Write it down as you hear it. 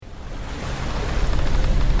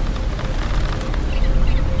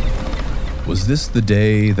Was this the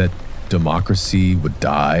day that democracy would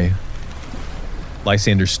die?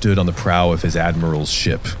 Lysander stood on the prow of his admiral's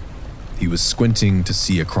ship. He was squinting to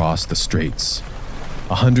see across the straits.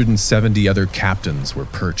 170 other captains were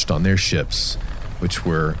perched on their ships, which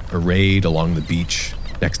were arrayed along the beach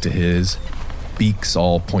next to his, beaks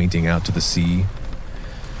all pointing out to the sea.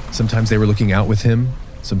 Sometimes they were looking out with him,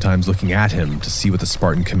 sometimes looking at him to see what the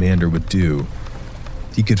Spartan commander would do.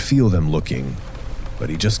 He could feel them looking, but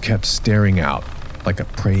he just kept staring out like a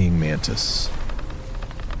praying mantis.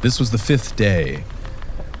 This was the 5th day.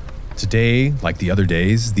 Today, like the other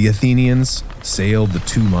days, the Athenians sailed the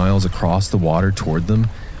 2 miles across the water toward them,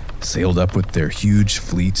 sailed up with their huge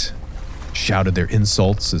fleet, shouted their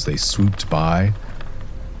insults as they swooped by.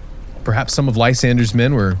 Perhaps some of Lysander's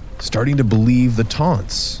men were starting to believe the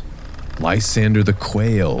taunts. Lysander the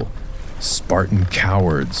quail, Spartan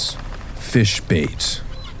cowards, fish bait.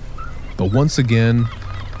 But once again,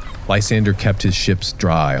 Lysander kept his ships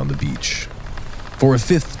dry on the beach. For a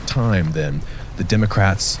 5th time, then, the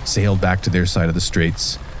Democrats sailed back to their side of the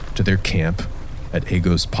straits, to their camp at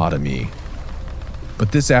Agos.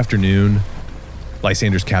 But this afternoon,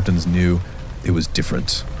 Lysander's captains knew it was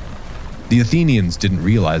different. The Athenians didn't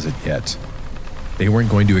realize it yet. They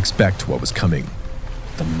weren't going to expect what was coming.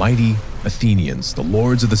 The mighty Athenians, the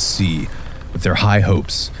lords of the sea, with their high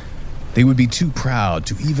hopes, they would be too proud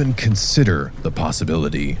to even consider the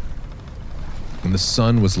possibility. When the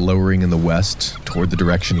sun was lowering in the west toward the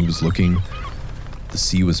direction he was looking, the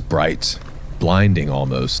sea was bright, blinding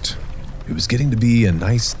almost. It was getting to be a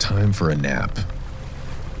nice time for a nap.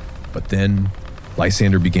 But then,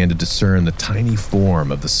 Lysander began to discern the tiny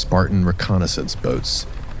form of the Spartan reconnaissance boats.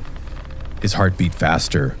 His heart beat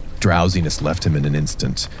faster. Drowsiness left him in an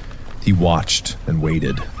instant. He watched and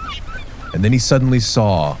waited. And then he suddenly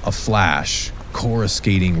saw a flash,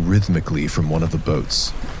 coruscating rhythmically from one of the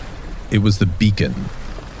boats. It was the beacon,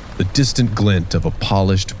 the distant glint of a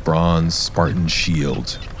polished bronze Spartan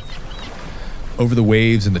shield. Over the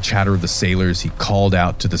waves and the chatter of the sailors, he called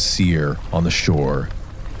out to the seer on the shore,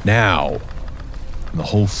 "Now!" And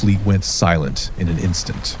the whole fleet went silent in an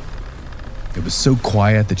instant. It was so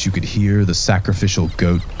quiet that you could hear the sacrificial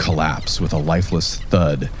goat collapse with a lifeless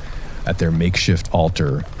thud at their makeshift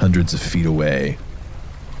altar hundreds of feet away.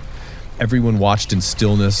 Everyone watched in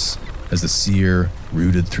stillness as the seer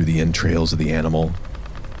rooted through the entrails of the animal.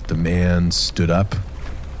 The man stood up,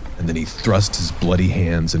 and then he thrust his bloody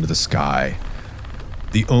hands into the sky.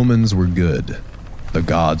 The omens were good. The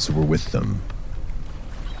gods were with them.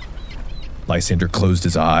 Lysander closed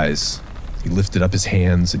his eyes. He lifted up his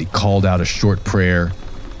hands and he called out a short prayer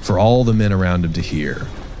for all the men around him to hear.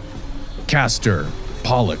 "Castor,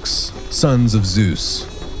 Pollux, sons of Zeus,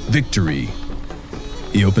 victory."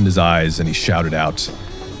 He opened his eyes and he shouted out,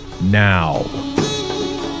 "Now!"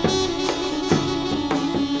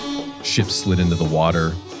 Ships slid into the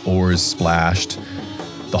water, oars splashed.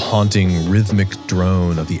 The haunting, rhythmic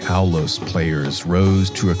drone of the aulos players rose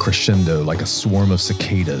to a crescendo like a swarm of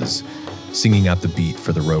cicadas, singing out the beat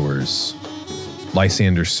for the rowers.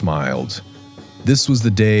 Lysander smiled. This was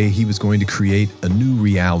the day he was going to create a new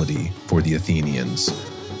reality for the Athenians,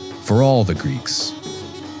 for all the Greeks,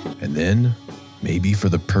 and then maybe for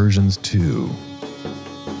the Persians too.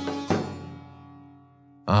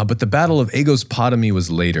 But the Battle of Agos was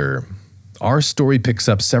later. Our story picks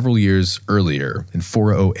up several years earlier, in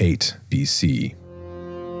 408 BC.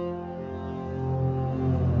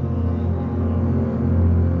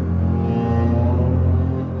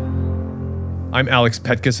 I'm Alex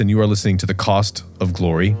Petkus, and you are listening to The Cost of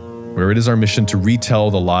Glory, where it is our mission to retell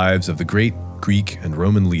the lives of the great Greek and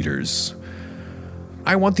Roman leaders.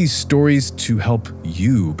 I want these stories to help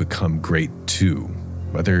you become great too,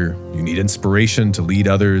 whether you need inspiration to lead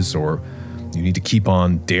others, or you need to keep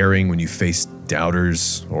on daring when you face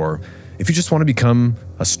doubters, or if you just want to become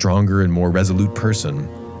a stronger and more resolute person.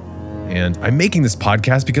 And I'm making this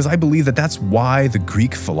podcast because I believe that that's why the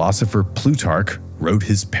Greek philosopher Plutarch wrote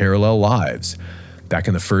his parallel lives back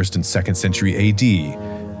in the 1st and 2nd century AD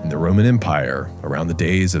in the Roman Empire around the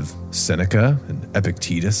days of Seneca and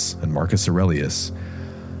Epictetus and Marcus Aurelius.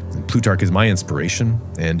 And Plutarch is my inspiration,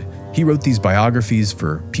 and he wrote these biographies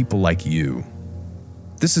for people like you.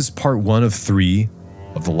 This is part 1 of 3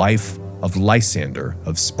 of the life of Lysander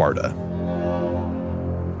of Sparta.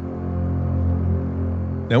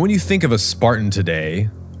 Now, when you think of a Spartan today,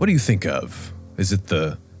 what do you think of? Is it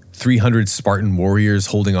the 300 Spartan warriors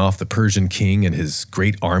holding off the Persian king and his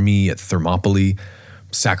great army at Thermopylae,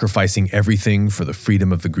 sacrificing everything for the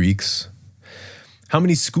freedom of the Greeks? How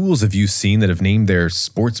many schools have you seen that have named their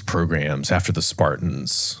sports programs after the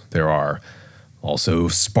Spartans? There are Also,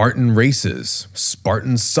 Spartan races,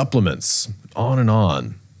 Spartan supplements, on and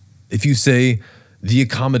on. If you say the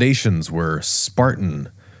accommodations were Spartan,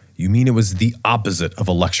 you mean it was the opposite of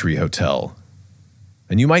a luxury hotel.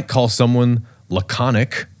 And you might call someone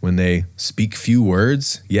laconic when they speak few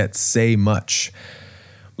words, yet say much.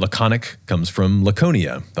 Laconic comes from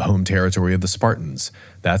Laconia, the home territory of the Spartans.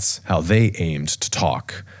 That's how they aimed to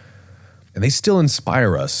talk. And they still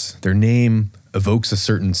inspire us. Their name evokes a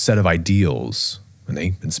certain set of ideals, and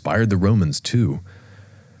they inspired the Romans too.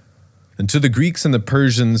 And to the Greeks and the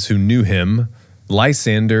Persians who knew him,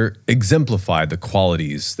 Lysander exemplified the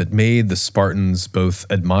qualities that made the Spartans both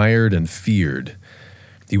admired and feared.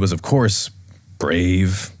 He was, of course,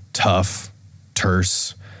 brave, tough,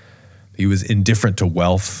 terse. He was indifferent to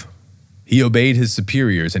wealth. He obeyed his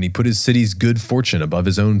superiors, and he put his city's good fortune above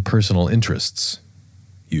his own personal interests,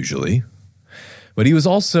 usually. But he was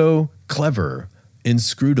also clever,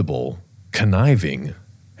 inscrutable, conniving,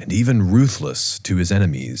 and even ruthless to his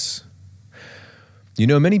enemies. You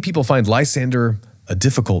know, many people find Lysander a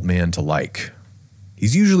difficult man to like.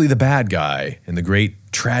 He's usually the bad guy in the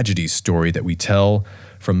great tragedy story that we tell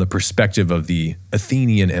from the perspective of the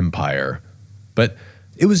Athenian Empire. But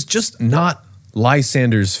it was just not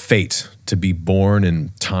Lysander's fate to be born in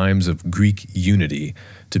times of Greek unity,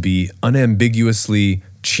 to be unambiguously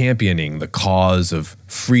championing the cause of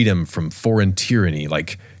freedom from foreign tyranny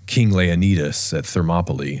like King Leonidas at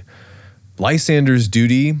Thermopylae. Lysander's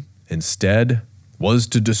duty, instead, was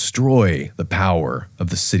to destroy the power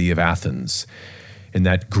of the city of Athens in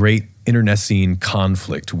that great internecine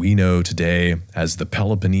conflict we know today as the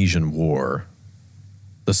Peloponnesian War.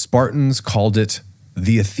 The Spartans called it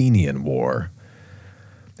the Athenian War,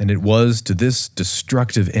 and it was to this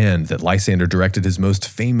destructive end that Lysander directed his most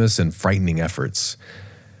famous and frightening efforts.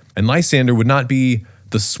 And Lysander would not be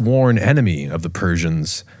the sworn enemy of the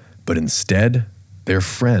Persians, but instead their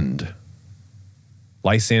friend.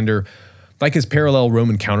 Lysander, like his parallel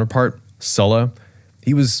Roman counterpart, Sulla,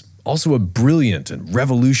 he was also a brilliant and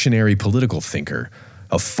revolutionary political thinker,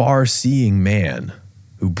 a far-seeing man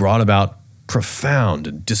who brought about profound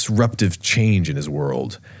and disruptive change in his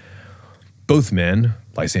world. Both men,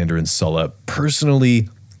 Lysander and Sulla, personally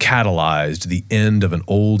catalyzed the end of an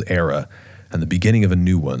old era and the beginning of a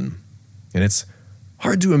new one. And it's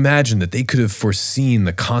hard to imagine that they could have foreseen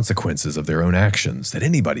the consequences of their own actions, that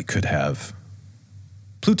anybody could have.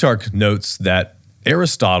 Plutarch notes that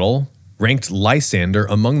Aristotle ranked Lysander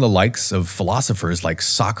among the likes of philosophers like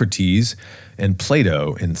Socrates and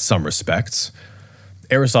Plato in some respects.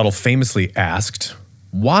 Aristotle famously asked,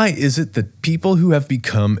 "Why is it that people who have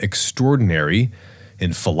become extraordinary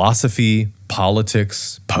in philosophy,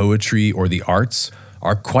 politics, poetry, or the arts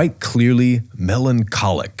are quite clearly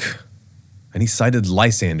melancholic?" And he cited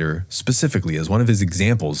Lysander specifically as one of his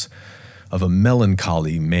examples of a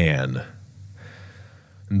melancholy man.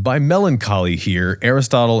 And by melancholy here,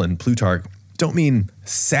 Aristotle and Plutarch don't mean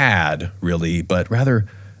sad, really, but rather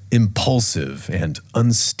impulsive and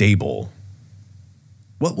unstable.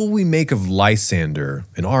 What will we make of Lysander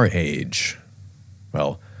in our age?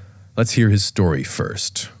 Well, let's hear his story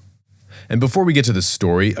first. And before we get to the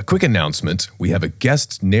story, a quick announcement. We have a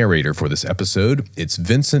guest narrator for this episode. It's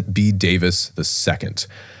Vincent B. Davis II.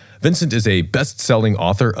 Vincent is a best-selling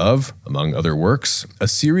author of, among other works, a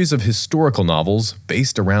series of historical novels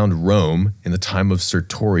based around Rome in the time of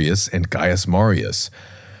Sertorius and Gaius Marius.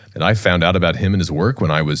 And I found out about him and his work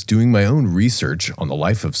when I was doing my own research on the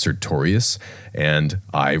life of Sertorius, and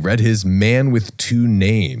I read his Man with Two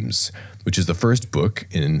Names, which is the first book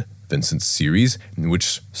in Vincent's series, in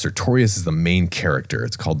which Sertorius is the main character.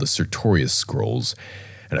 It's called the Sertorius Scrolls.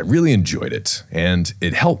 And I really enjoyed it, and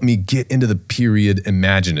it helped me get into the period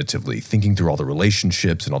imaginatively, thinking through all the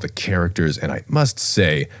relationships and all the characters, and I must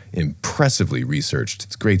say, impressively researched.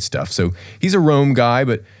 It's great stuff. So he's a Rome guy,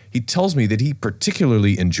 but he tells me that he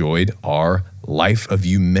particularly enjoyed our Life of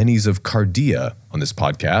Eumenes of Cardia on this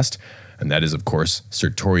podcast, and that is, of course,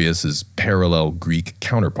 Sertorius's parallel Greek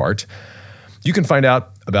counterpart. You can find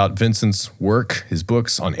out about Vincent's work, his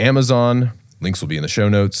books, on Amazon. Links will be in the show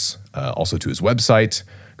notes, also to his website.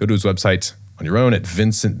 Go to his website on your own at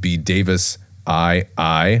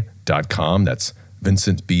vincentbdavisii.com. That's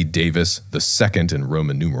Vincent B. Davis II in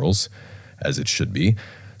Roman numerals, as it should be.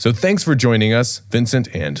 So thanks for joining us, Vincent,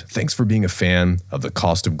 and thanks for being a fan of The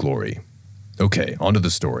Cost of Glory. Okay, on to the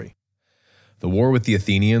story. The war with the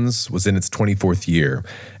Athenians was in its 24th year,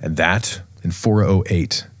 and that, in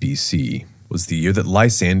 408 BC, was the year that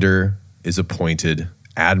Lysander is appointed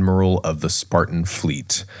Admiral of the Spartan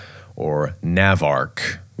fleet, or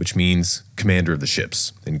navarch, which means commander of the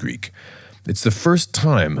ships in Greek. It's the first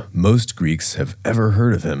time most Greeks have ever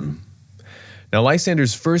heard of him. Now,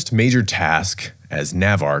 Lysander's first major task as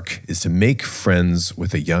navarch is to make friends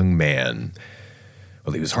with a young man.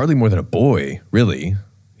 Well, he was hardly more than a boy, really.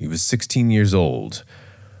 He was 16 years old.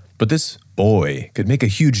 But this boy could make a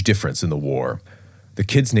huge difference in the war. The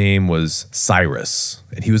kid's name was Cyrus,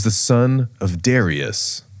 and he was the son of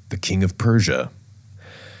Darius, the king of Persia.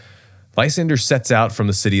 Lysander sets out from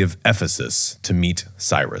the city of Ephesus to meet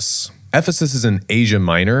Cyrus. Ephesus is in Asia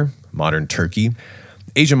Minor, modern Turkey.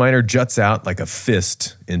 Asia Minor juts out like a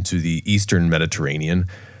fist into the eastern Mediterranean,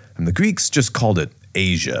 and the Greeks just called it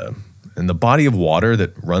Asia. And the body of water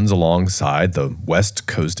that runs alongside the west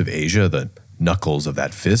coast of Asia, the knuckles of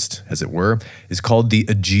that fist, as it were, is called the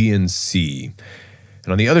Aegean Sea.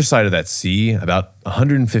 And on the other side of that sea, about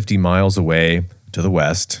 150 miles away to the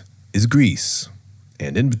west, is Greece.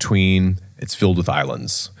 And in between, it's filled with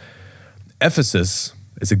islands. Ephesus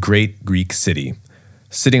is a great Greek city,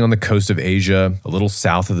 sitting on the coast of Asia, a little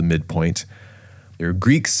south of the midpoint. There are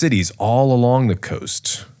Greek cities all along the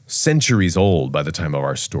coast, centuries old by the time of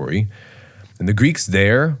our story. And the Greeks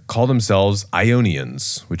there call themselves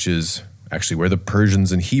Ionians, which is actually where the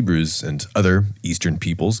Persians and Hebrews and other Eastern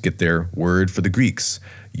peoples get their word for the Greeks,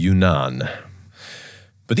 Yunan.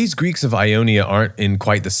 But these Greeks of Ionia aren't in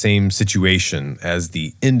quite the same situation as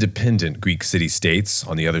the independent Greek city-states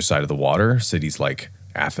on the other side of the water, cities like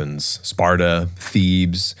Athens, Sparta,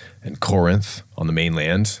 Thebes, and Corinth on the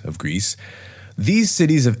mainland of Greece. These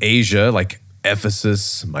cities of Asia, like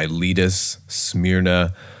Ephesus, Miletus,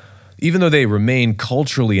 Smyrna, even though they remain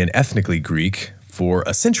culturally and ethnically Greek, for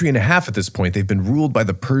a century and a half at this point, they've been ruled by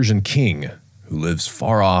the Persian king, who lives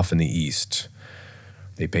far off in the east.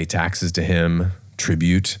 They pay taxes to him,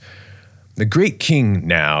 tribute. The great king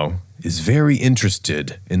now is very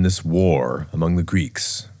interested in this war among the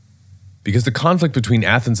Greeks, because the conflict between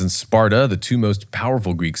Athens and Sparta, the two most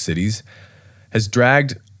powerful Greek cities, has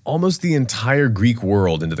dragged almost the entire Greek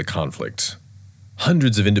world into the conflict.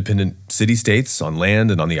 Hundreds of independent city-states on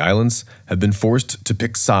land and on the islands have been forced to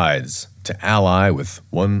pick sides, to ally with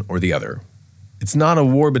one or the other. It's not a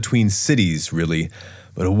war between cities, really,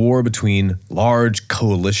 but a war between large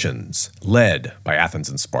coalitions led by Athens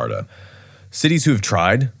and Sparta. Cities who have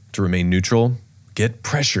tried to remain neutral get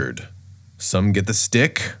pressured. Some get the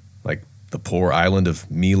stick, like the poor island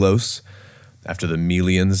of Melos, after the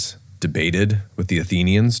Melians debated with the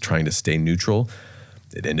Athenians trying to stay neutral.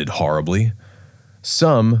 It ended horribly.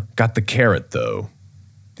 Some got the carrot, though.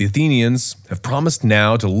 The Athenians have promised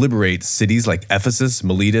now to liberate cities like Ephesus,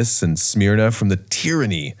 Miletus, and Smyrna from the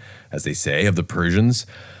tyranny, as they say, of the Persians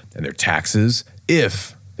and their taxes,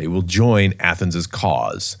 if they will join Athens'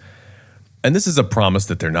 cause. And this is a promise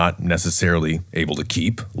that they're not necessarily able to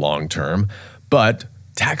keep long term, but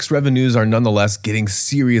tax revenues are nonetheless getting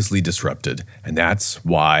seriously disrupted, and that's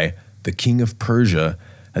why the king of Persia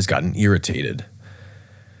has gotten irritated.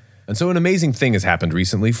 And so an amazing thing has happened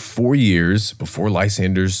recently, 4 years before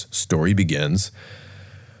Lysander's story begins.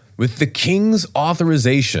 With the king's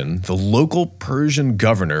authorization, the local Persian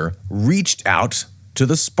governor reached out to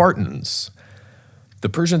the Spartans. The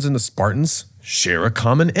Persians and the Spartans share a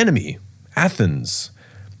common enemy, Athens.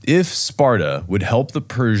 If Sparta would help the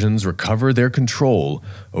Persians recover their control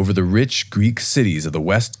over the rich Greek cities of the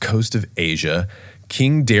west coast of Asia,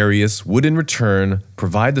 King Darius would in return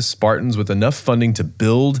provide the Spartans with enough funding to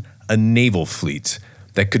build a naval fleet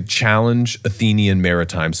that could challenge Athenian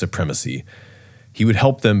maritime supremacy. He would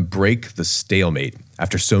help them break the stalemate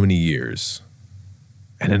after so many years.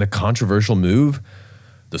 And in a controversial move,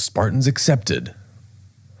 the Spartans accepted.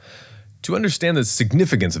 To understand the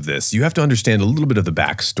significance of this, you have to understand a little bit of the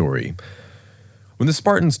backstory. When the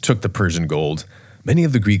Spartans took the Persian gold, many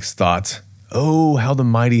of the Greeks thought, "Oh, how the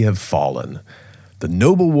mighty have fallen." The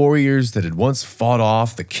noble warriors that had once fought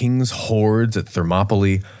off the king's hordes at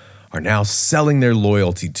Thermopylae are now selling their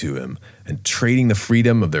loyalty to him and trading the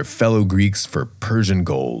freedom of their fellow Greeks for Persian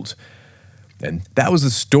gold. And that was the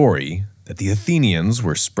story that the Athenians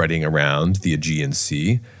were spreading around the Aegean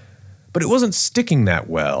Sea. But it wasn't sticking that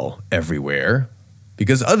well everywhere,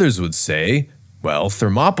 because others would say, well,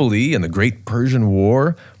 Thermopylae and the Great Persian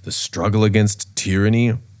War, the struggle against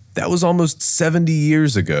tyranny, that was almost 70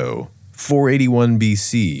 years ago, 481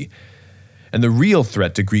 BC. And the real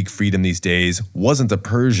threat to Greek freedom these days wasn't the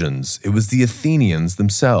Persians, it was the Athenians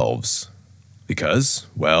themselves. Because,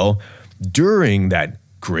 well, during that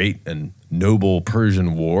great and noble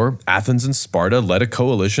Persian War, Athens and Sparta led a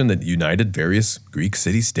coalition that united various Greek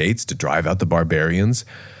city-states to drive out the barbarians.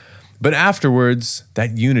 But afterwards,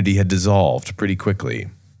 that unity had dissolved pretty quickly.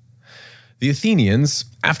 The Athenians,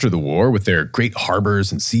 after the war, with their great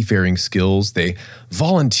harbors and seafaring skills, they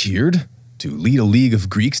volunteered to lead a league of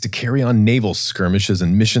Greeks to carry on naval skirmishes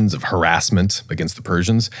and missions of harassment against the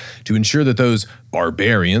Persians to ensure that those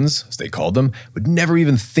barbarians, as they called them, would never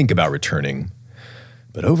even think about returning.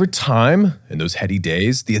 But over time, in those heady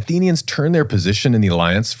days, the Athenians turned their position in the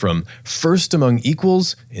alliance from first among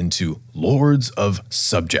equals into lords of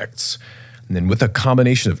subjects. And then with a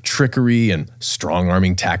combination of trickery and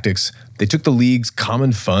strong-arming tactics, they took the league's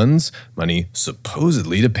common funds, money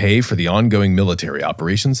supposedly to pay for the ongoing military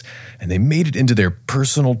operations, and they made it into their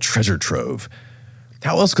personal treasure trove.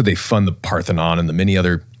 How else could they fund the Parthenon and the many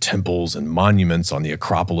other temples and monuments on the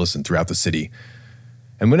Acropolis and throughout the city?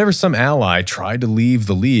 And whenever some ally tried to leave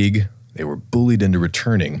the league, they were bullied into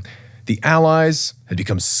returning. The allies had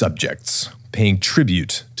become subjects, paying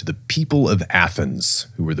tribute to the people of Athens,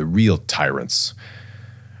 who were the real tyrants.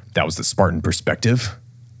 That was the Spartan perspective.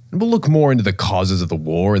 And we'll look more into the causes of the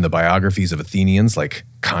war in the biographies of Athenians like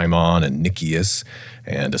Cimon and Nicias,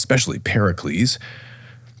 and especially Pericles.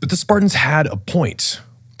 But the Spartans had a point.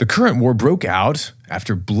 The current war broke out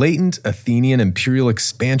after blatant Athenian imperial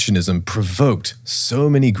expansionism provoked so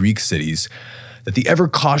many Greek cities that the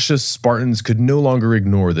ever-cautious Spartans could no longer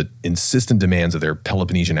ignore the insistent demands of their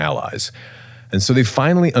Peloponnesian allies. And so they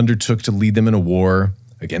finally undertook to lead them in a war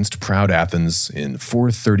against proud Athens in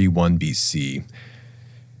 431 BC.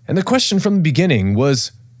 And the question from the beginning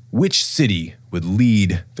was, which city would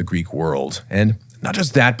lead the Greek world? And not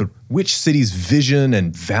just that, but which city's vision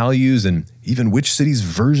and values and even which city's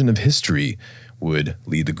version of history would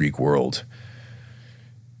lead the Greek world.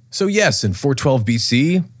 So yes, in 412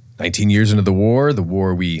 BC, 19 years into the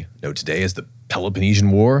war we know today as the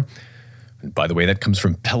Peloponnesian War. And by the way, that comes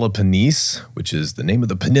from Peloponnese, which is the name of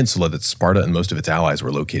the peninsula that Sparta and most of its allies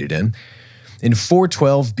were located in. In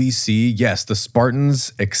 412 BC, yes, the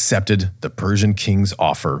Spartans accepted the Persian king's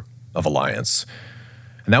offer of alliance.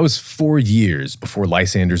 And that was 4 years before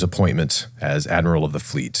Lysander's appointment as admiral of the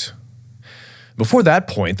fleet. Before that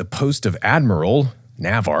point, the post of admiral,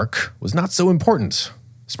 navarch, was not so important.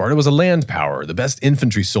 Sparta was a land power, the best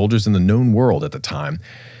infantry soldiers in the known world at the time.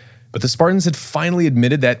 But the Spartans had finally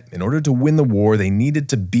admitted that in order to win the war, they needed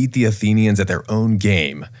to beat the Athenians at their own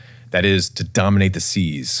game. That is, to dominate the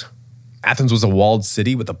seas. Athens was a walled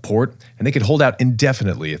city with a port, and they could hold out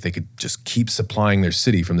indefinitely if they could just keep supplying their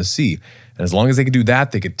city from the sea. And as long as they could do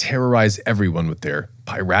that, they could terrorize everyone with their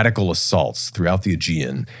piratical assaults throughout the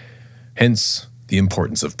Aegean. Hence, the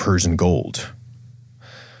importance of Persian gold.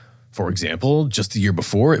 For example, just the year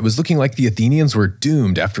before, it was looking like the Athenians were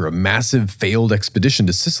doomed after a massive failed expedition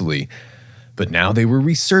to Sicily. But now they were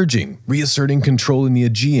reasserting control in the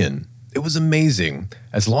Aegean. It was amazing.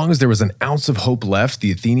 As long as there was an ounce of hope left,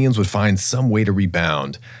 the Athenians would find some way to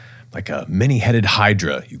rebound. Like a many-headed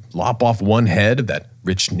hydra, you lop off one head of that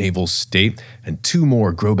rich naval state, and 2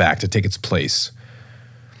 more grow back to take its place.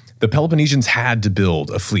 The Peloponnesians had to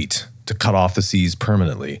build a fleet to cut off the seas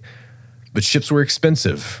permanently. But ships were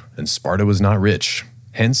expensive, and Sparta was not rich,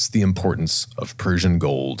 hence the importance of Persian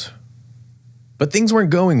gold. But things weren't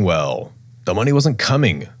going well. The money wasn't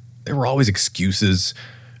coming. There were always excuses,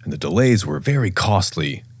 and the delays were very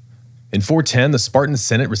costly. In 410, the Spartan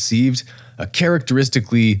Senate received a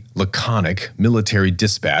characteristically laconic military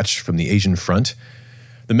dispatch from the Asian front.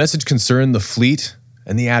 The message concerned the fleet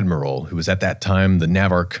and the admiral, who was at that time the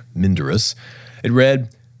navarch Mindarus. It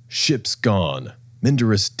read, "Ships gone,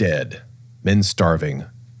 Mindarus dead, men starving,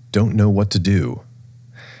 don't know what to do."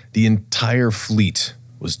 The entire fleet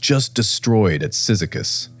was just destroyed at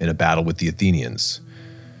Cyzicus in a battle with the Athenians.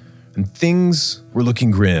 And things were looking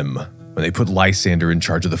grim when they put Lysander in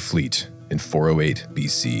charge of the fleet in 408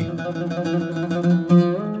 BC.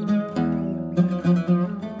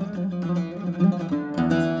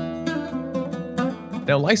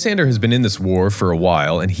 Now, Lysander has been in this war for a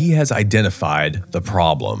while, and he has identified the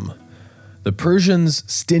problem. The Persians'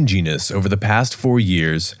 stinginess over the past 4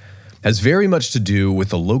 years has very much to do with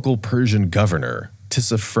the local Persian governor,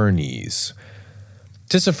 Tissaphernes.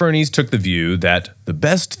 Tissaphernes took the view that the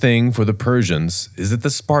best thing for the Persians is that the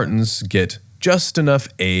Spartans get just enough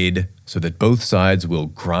aid so that both sides will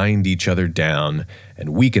grind each other down and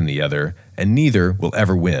weaken the other, and neither will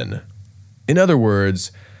ever win. In other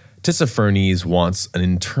words, Tissaphernes wants an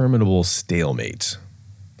interminable stalemate.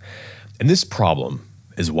 And this problem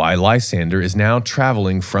is why Lysander is now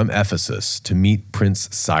traveling from Ephesus to meet Prince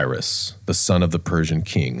Cyrus, the son of the Persian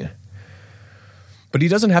king. But he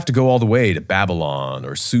doesn't have to go all the way to Babylon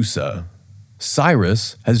or Susa.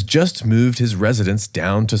 Cyrus has just moved his residence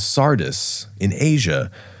down to Sardis in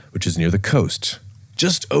Asia, which is near the coast,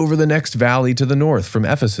 just over the next valley to the north from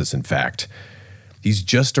Ephesus, in fact. He's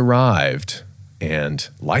just arrived, and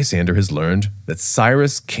Lysander has learned that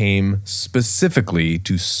Cyrus came specifically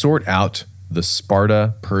to sort out the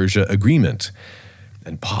Sparta-Persia agreement,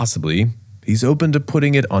 and possibly he's open to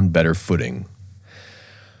putting it on better footing.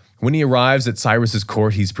 When he arrives at Cyrus's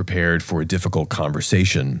court, he's prepared for a difficult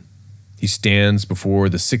conversation. He stands before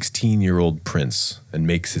the 16-year-old prince and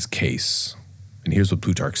makes his case. And here's what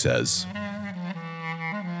Plutarch says.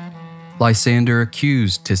 Lysander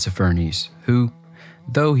accused Tissaphernes, who,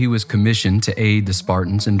 though he was commissioned to aid the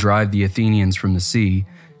Spartans and drive the Athenians from the sea,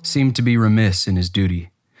 seemed to be remiss in his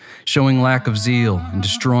duty, showing lack of zeal and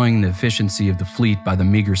destroying the efficiency of the fleet by the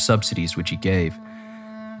meager subsidies which he gave.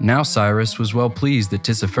 Now Cyrus was well pleased that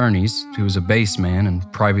Tissaphernes, who was a base man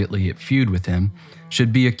and privately at feud with him,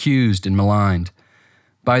 should be accused and maligned.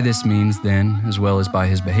 By this means, then, as well as by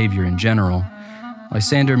his behavior in general,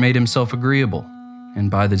 Lysander made himself agreeable, and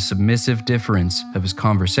by the submissive deference of his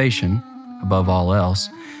conversation, above all else,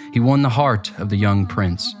 he won the heart of the young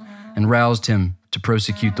prince and roused him to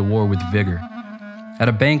prosecute the war with vigor. At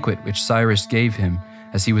a banquet which Cyrus gave him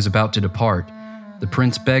as he was about to depart, the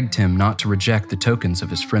prince begged him not to reject the tokens of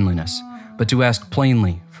his friendliness, but to ask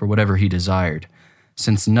plainly for whatever he desired,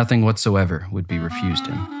 since nothing whatsoever would be refused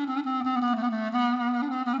him.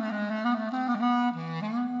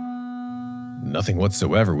 Nothing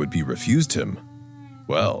whatsoever would be refused him.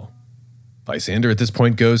 Well, Lysander at this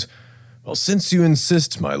point goes, "Well, since you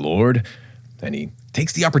insist, my lord," and he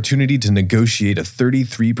takes the opportunity to negotiate a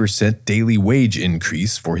 33% daily wage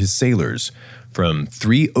increase for his sailors, from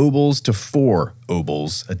 3 obols to 4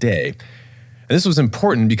 obols a day. And this was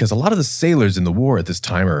important because a lot of the sailors in the war at this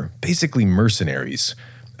time are basically mercenaries.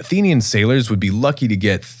 Athenian sailors would be lucky to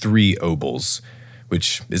get 3 obols,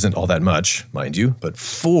 which isn't all that much, mind you, but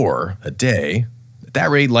 4 a day. At that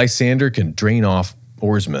rate, Lysander can drain off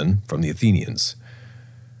oarsmen from the Athenians.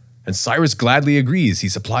 And Cyrus gladly agrees. He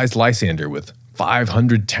supplies Lysander with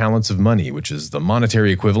 500 talents of money, which is the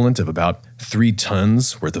monetary equivalent of about 3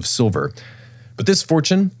 tons worth of silver. But this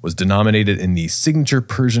fortune was denominated in the signature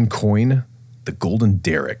Persian coin, the golden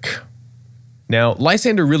daric. Now,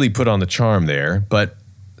 Lysander really put on the charm there, but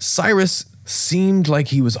Cyrus seemed like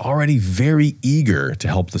he was already very eager to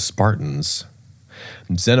help the Spartans.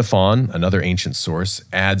 Xenophon, another ancient source,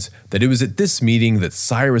 adds that it was at this meeting that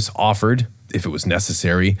Cyrus offered, if it was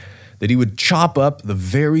necessary, that he would chop up the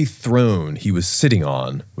very throne he was sitting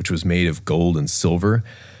on, which was made of gold and silver,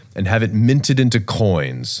 and have it minted into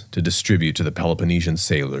coins to distribute to the Peloponnesian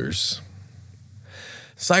sailors.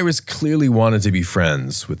 Cyrus clearly wanted to be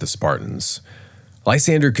friends with the Spartans.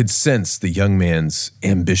 Lysander could sense the young man's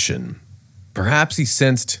ambition. Perhaps he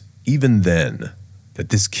sensed, even then, that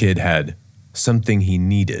this kid had something he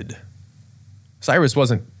needed. Cyrus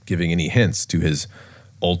wasn't giving any hints to his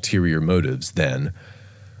ulterior motives then,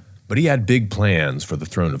 but he had big plans for the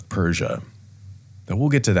throne of Persia. But we'll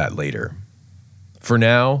get to that later. For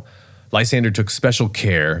now, Lysander took special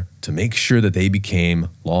care to make sure that they became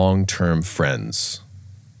long-term friends.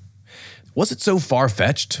 Was it so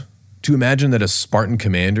far-fetched to imagine that a Spartan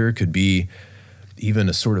commander could be even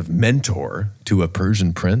a sort of mentor to a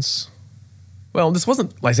Persian prince? Well, this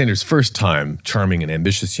wasn't Lysander's first time charming an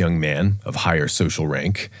ambitious young man of higher social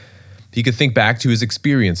rank. He could think back to his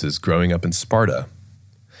experiences growing up in Sparta.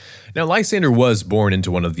 Now, Lysander was born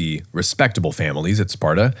into one of the respectable families at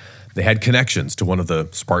Sparta. They had connections to one of the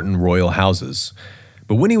Spartan royal houses.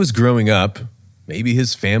 But when he was growing up, maybe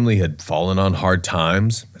his family had fallen on hard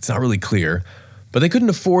times. It's not really clear. But they couldn't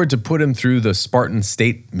afford to put him through the Spartan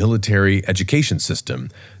state military education system,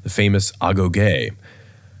 the famous Agogé.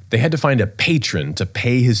 They had to find a patron to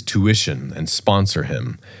pay his tuition and sponsor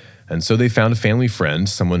him. And so they found a family friend,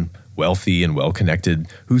 someone wealthy and well-connected,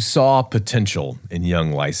 who saw potential in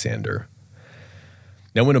young Lysander.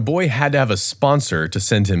 Now, when a boy had to have a sponsor to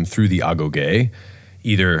send him through the Agogé,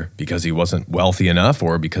 either because he wasn't wealthy enough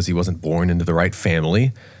or because he wasn't born into the right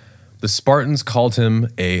family, the Spartans called him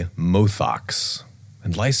a mothox.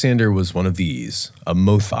 And Lysander was one of these, a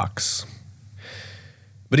mothox.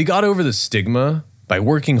 But he got over the stigma by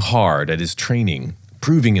working hard at his training,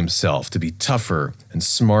 proving himself to be tougher and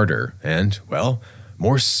smarter and, well,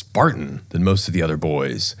 more Spartan than most of the other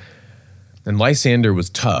boys. And Lysander was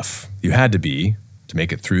tough. You had to be to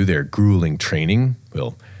make it through their grueling training.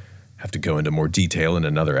 We'll have to go into more detail in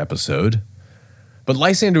another episode. But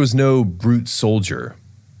Lysander was no brute soldier.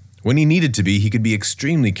 When he needed to be, he could be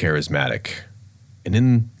extremely charismatic. And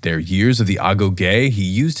in their years of the Agogé, he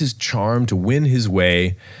used his charm to win his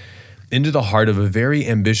way into the heart of a very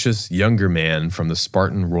ambitious younger man from the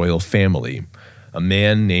Spartan royal family, a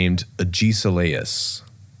man named Agesilaus,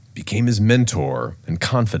 became his mentor and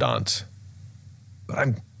confidant. But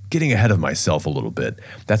I'm getting ahead of myself a little bit.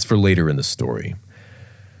 That's for later in the story.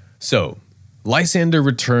 So, Lysander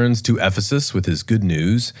returns to Ephesus with his good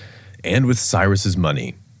news, and with Cyrus's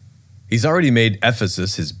money. He's already made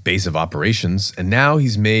Ephesus his base of operations, and now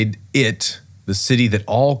he's made it the city that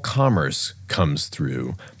all commerce comes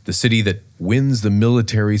through, the city that wins the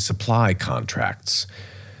military supply contracts.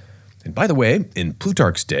 And by the way, in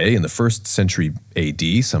Plutarch's day, in the 1st century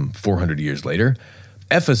AD, some 400 years later,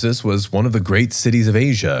 Ephesus was one of the great cities of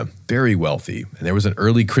Asia, very wealthy, and there was an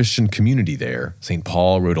early Christian community there. St.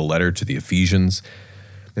 Paul wrote a letter to the Ephesians,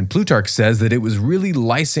 and Plutarch says that it was really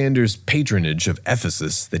Lysander's patronage of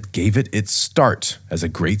Ephesus that gave it its start as a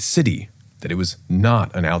great city, that it was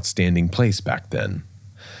not an outstanding place back then.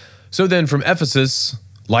 So then from Ephesus,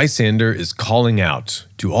 Lysander is calling out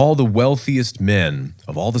to all the wealthiest men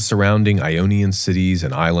of all the surrounding Ionian cities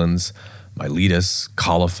and islands, Miletus,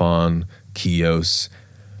 Colophon, Chios.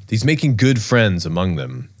 He's making good friends among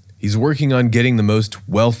them. He's working on getting the most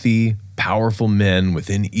wealthy, powerful men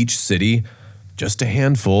within each city, just a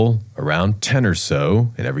handful, around 10 or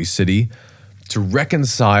so in every city, to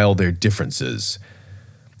reconcile their differences.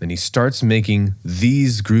 And he starts making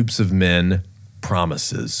these groups of men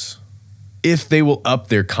promises. If they will up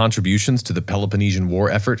their contributions to the Peloponnesian War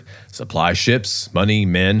effort, supply ships, money,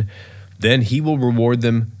 men, then he will reward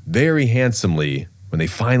them very handsomely when they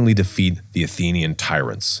finally defeat the Athenian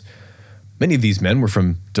tyrants. Many of these men were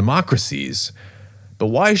from democracies, but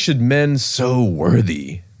why should men so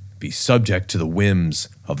worthy be subject to the whims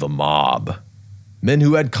of the mob? Men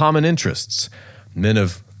who had common interests, men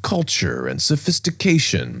of culture and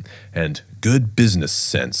sophistication and good business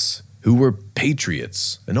sense, who were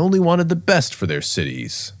patriots and only wanted the best for their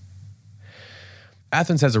cities.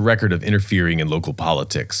 Athens has a record of interfering in local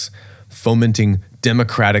politics, fomenting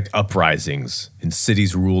democratic uprisings in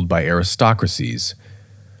cities ruled by aristocracies.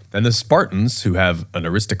 And the Spartans, who have an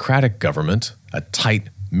aristocratic government, a tight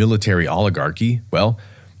military oligarchy, well,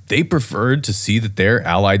 they preferred to see that their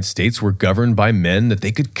allied states were governed by men that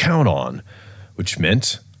they could count on, which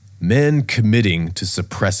meant men committing to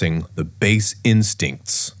suppressing the base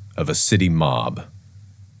instincts of a city mob.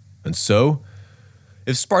 And so,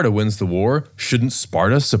 if Sparta wins the war, shouldn't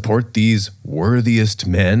Sparta support these worthiest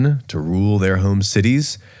men to rule their home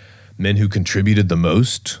cities? Men who contributed the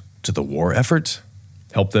most to the war effort?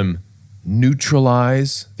 Help them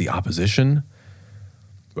neutralize the opposition?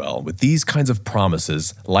 Well, with these kinds of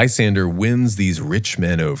promises, Lysander wins these rich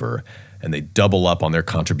men over, and they double up on their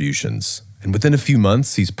contributions. And within a few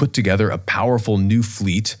months, he's put together a powerful new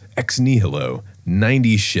fleet, ex nihilo,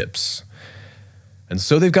 90 ships. And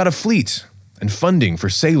so they've got a fleet and funding for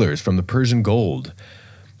sailors from the Persian gold.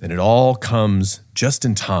 And it all comes just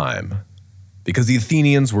in time, because the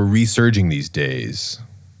Athenians were resurging these days.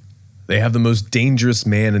 They have the most dangerous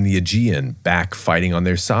man in the Aegean back fighting on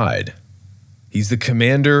their side. He's the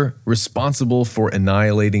commander responsible for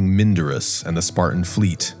annihilating Mindarus and the Spartan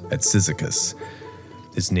fleet at Cyzicus.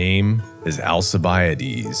 His name is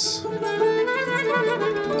Alcibiades.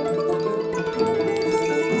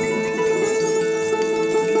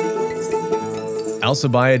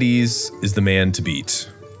 Alcibiades is the man to beat.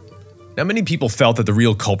 Now, many people felt that the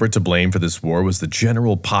real culprit to blame for this war was the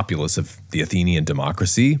general populace of the Athenian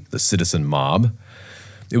democracy, the citizen mob.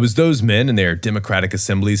 It was those men in their democratic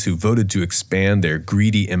assemblies who voted to expand their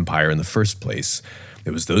greedy empire in the first place.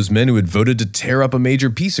 It was those men who had voted to tear up a major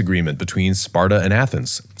peace agreement between Sparta and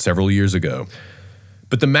Athens several years ago.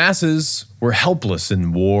 But the masses were helpless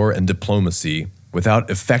in war and diplomacy without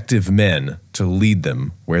effective men to lead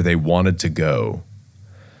them where they wanted to go.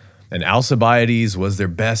 And Alcibiades was their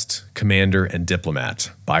best commander and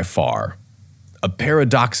diplomat, by far. A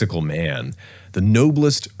paradoxical man, the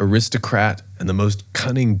noblest aristocrat and the most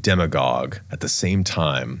cunning demagogue at the same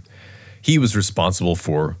time. He was responsible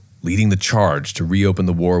for leading the charge to reopen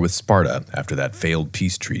the war with Sparta after that failed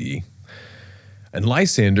peace treaty. And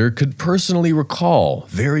Lysander could personally recall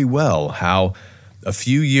very well how a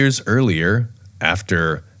few years earlier,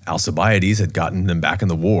 after Alcibiades had gotten them back in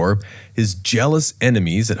the war, his jealous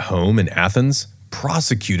enemies at home in Athens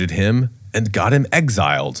prosecuted him and got him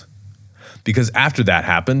exiled. Because after that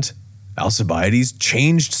happened, Alcibiades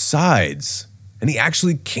changed sides, and he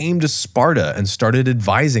actually came to Sparta and started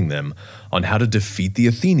advising them on how to defeat the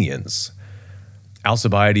Athenians.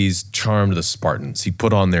 Alcibiades charmed the Spartans. He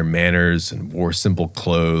put on their manners and wore simple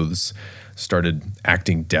clothes, started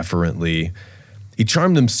acting deferently. He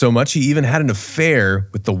charmed them so much he even had an affair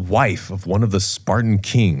with the wife of one of the Spartan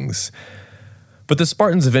kings. But the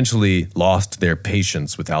Spartans eventually lost their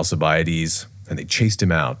patience with Alcibiades, and they chased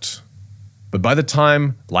him out. But by the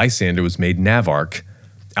time Lysander was made navarch,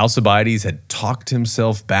 Alcibiades had talked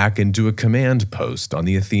himself back into a command post on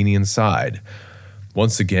the Athenian side.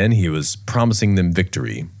 Once again, he was promising them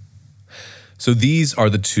victory. So these are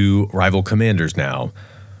the two rival commanders now.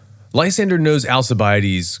 Lysander knows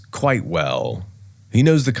Alcibiades quite well. He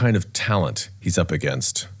knows the kind of talent he's up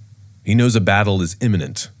against. He knows a battle is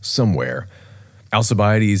imminent somewhere.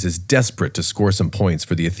 Alcibiades is desperate to score some points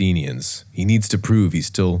for the Athenians. He needs to prove he's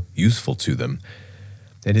still useful to them.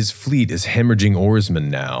 And his fleet is hemorrhaging oarsmen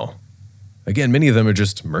now. Again, many of them are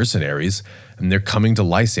just mercenaries, and they're coming to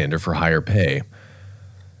Lysander for higher pay.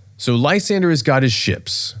 So Lysander has got his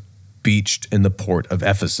ships beached in the port of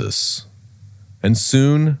Ephesus. And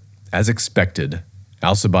soon, as expected,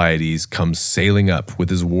 Alcibiades comes sailing up with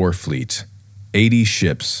his war fleet, 80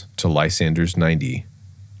 ships to Lysander's 90.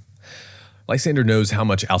 Lysander knows how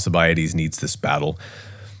much Alcibiades needs this battle,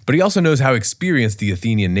 but he also knows how experienced the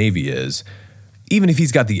Athenian navy is. Even if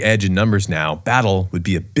he's got the edge in numbers now, battle would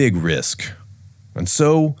be a big risk. And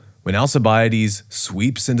so, when Alcibiades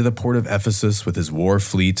sweeps into the port of Ephesus with his war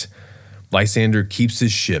fleet, Lysander keeps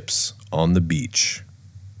his ships on the beach.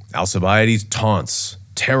 Alcibiades taunts,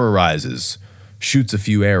 terrorizes, shoots a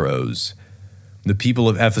few arrows. The people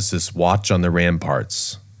of Ephesus watch on the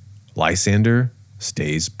ramparts. Lysander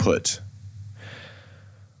stays put.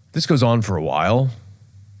 This goes on for a while,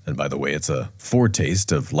 and by the way, it's a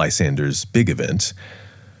foretaste of Lysander's big event.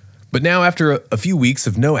 But now, after a few weeks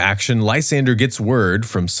of no action, Lysander gets word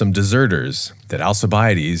from some deserters that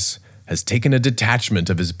Alcibiades has taken a detachment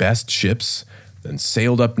of his best ships and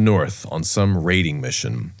sailed up north on some raiding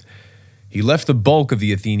mission. He left the bulk of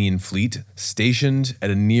the Athenian fleet stationed at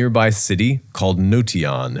a nearby city called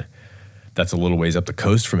Notion. That's a little ways up the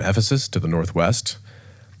coast from Ephesus to the northwest.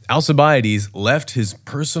 Alcibiades left his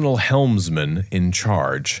personal helmsman in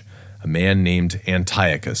charge, a man named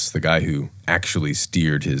Antiochus, the guy who actually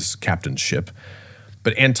steered his captain's ship.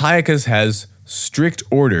 But Antiochus has strict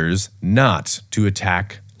orders not to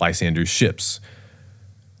attack Lysander's ships.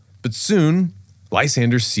 But soon,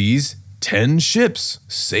 Lysander sees 10 ships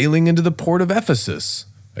sailing into the port of Ephesus,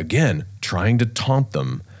 again trying to taunt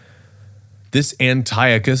them. This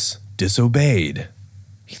Antiochus disobeyed.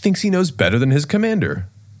 He thinks he knows better than his commander.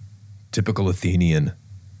 Typical Athenian,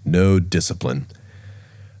 no discipline.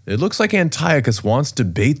 It looks like Antiochus wants to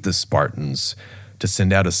bait the Spartans to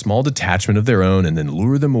send out a small detachment of their own and then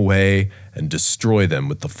lure them away and destroy them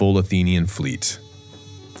with the full Athenian fleet.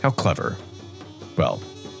 How clever. Well,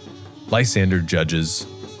 Lysander judges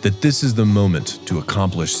that this is the moment to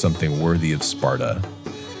accomplish something worthy of Sparta.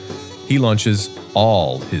 He launches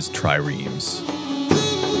all his triremes.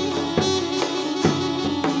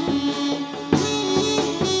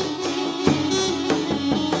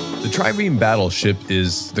 The trireme battleship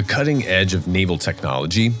is the cutting edge of naval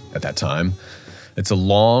technology at that time. It's a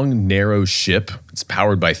long, narrow ship. It's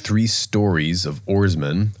powered by 3 stories of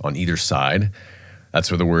oarsmen on either side. That's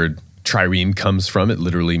where the word trireme comes from. It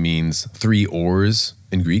literally means 3 oars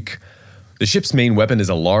in Greek. The ship's main weapon is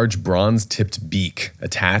a large bronze-tipped beak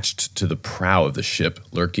attached to the prow of the ship,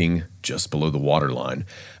 lurking just below the waterline.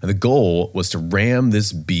 And the goal was to ram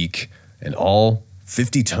this beak and all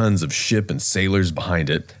 50 tons of ship and sailors behind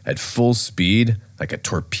it at full speed, like a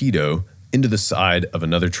torpedo, into the side of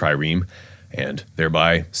another trireme, and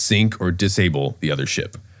thereby sink or disable the other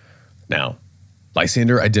ship. Now,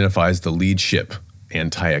 Lysander identifies the lead ship,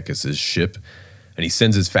 Antiochus' ship, and he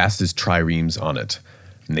sends his fastest triremes on it.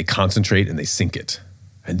 And they concentrate and they sink it.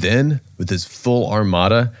 And then, with his full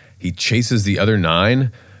armada, he chases the other 9.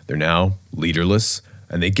 They're now leaderless,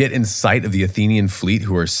 and they get in sight of the Athenian fleet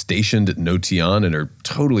who are stationed at Notion and are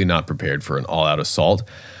totally not prepared for an all-out assault.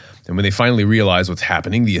 And when they finally realize what's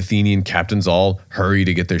happening, the Athenian captains all hurry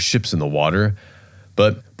to get their ships in the water.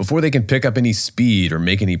 But before they can pick up any speed or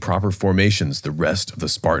make any proper formations, the rest of the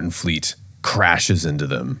Spartan fleet crashes into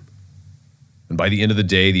them. And by the end of the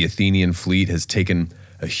day, the Athenian fleet has taken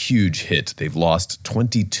a huge hit. They've lost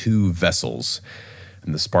 22 vessels,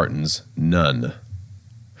 and the Spartans none.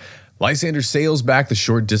 Lysander sails back the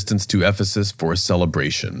short distance to Ephesus for a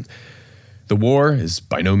celebration. The war is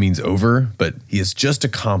by no means over, but he has just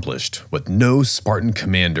accomplished what no Spartan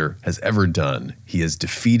commander has ever done. He has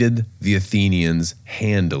defeated the Athenians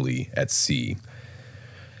handily at sea.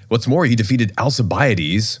 What's more, he defeated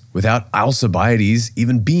Alcibiades without Alcibiades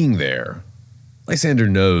even being there. Lysander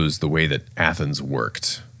knows the way that Athens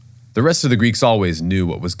worked. The rest of the Greeks always knew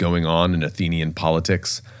what was going on in Athenian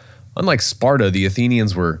politics. Unlike Sparta, the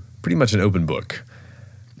Athenians were pretty much an open book.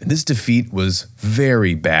 And this defeat was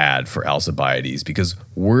very bad for Alcibiades because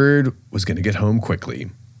word was going to get home quickly.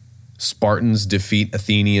 Spartans defeat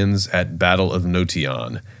Athenians at Battle of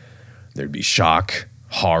Notion. There'd be shock,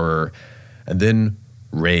 horror, and then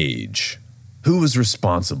rage. Who was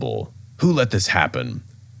responsible? Who let this happen?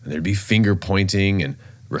 And there'd be finger-pointing and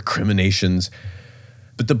recriminations.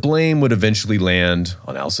 But the blame would eventually land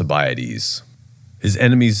on Alcibiades. His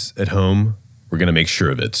enemies at home were going to make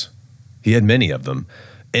sure of it. He had many of them,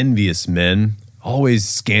 envious men, always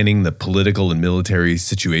scanning the political and military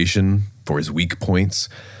situation for his weak points,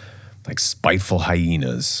 like spiteful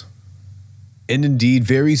hyenas. And indeed,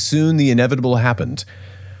 very soon the inevitable happened.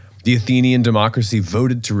 The Athenian democracy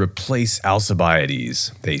voted to replace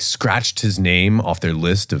Alcibiades. They scratched his name off their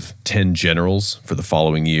list of 10 generals for the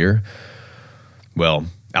following year. Well,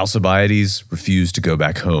 Alcibiades refused to go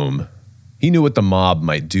back home. He knew what the mob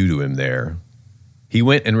might do to him there. He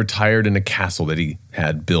went and retired in a castle that he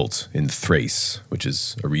had built in Thrace, which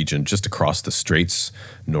is a region just across the straits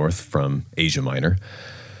north from Asia Minor.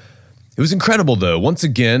 It was incredible, though. Once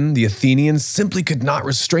again, the Athenians simply could not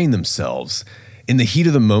restrain themselves. In the heat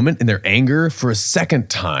of the moment, in their anger, for a second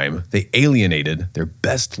time, they alienated their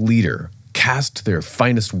best leader, cast their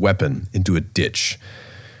finest weapon into a ditch.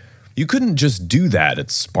 You couldn't just do that at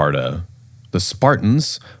Sparta. The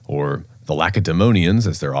Spartans, or the Lacedaemonians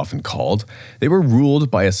as they're often called, they were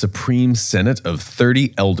ruled by a supreme senate of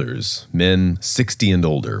 30 elders, men 60 and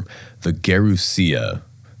older, the Gerousia.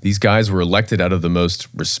 These guys were elected out of the most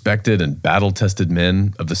respected and battle-tested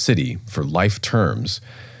men of the city for life terms.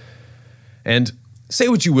 And say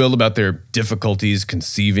what you will about their difficulties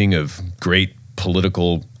conceiving of great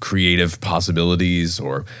political creative possibilities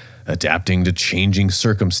or adapting to changing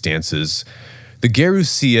circumstances, the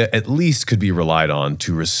Gerousia at least could be relied on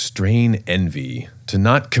to restrain envy, to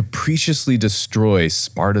not capriciously destroy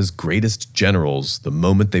Sparta's greatest generals the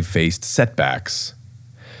moment they faced setbacks.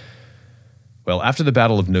 Well, after the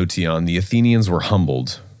Battle of Notion, the Athenians were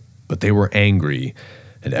humbled, but they were angry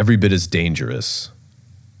and every bit as dangerous.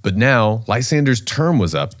 But now, Lysander's term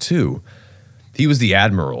was up too. He was the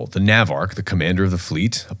admiral, the navarch, the commander of the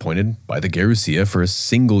fleet, appointed by the Gerousia for a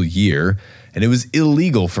single year, and it was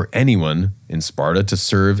illegal for anyone in Sparta to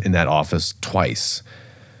serve in that office twice.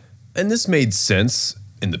 And this made sense,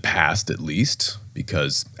 in the past at least,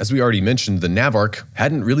 because, as we already mentioned, the navarch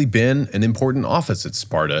hadn't really been an important office at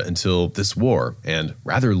Sparta until this war, and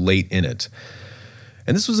rather late in it.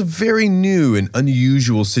 And this was a very new and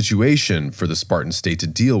unusual situation for the Spartan state to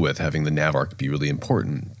deal with, having the navarch be really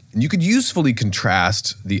important. And you could usefully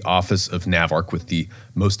contrast the office of navarch with the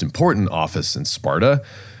most important office in Sparta,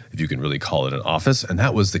 if you can really call it an office, and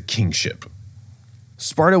that was the kingship.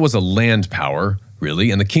 Sparta was a land power,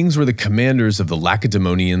 really, and the kings were the commanders of the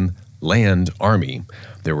Lacedaemonian land army.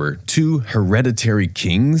 There were 2 hereditary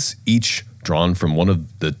kings, each drawn from one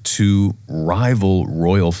of the 2 rival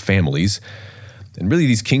royal families. And really,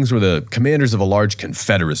 these kings were the commanders of a large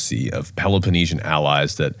confederacy of Peloponnesian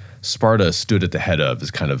allies that Sparta stood at the head of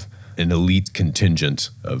as kind of an elite contingent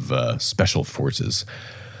of special forces.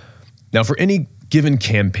 Now, for any given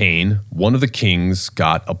campaign, one of the kings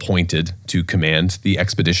got appointed to command the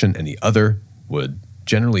expedition, and the other would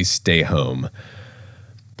generally stay home.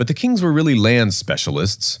 But the kings were really land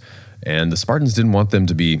specialists, and the Spartans didn't want them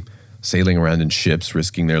to be sailing around in ships,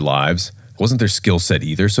 risking their lives. It wasn't their skill set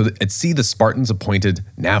either, so at sea the Spartans appointed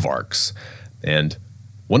navarchs. And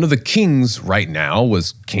one of the kings right now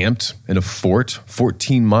was camped in a fort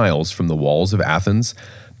 14 miles from the walls of Athens,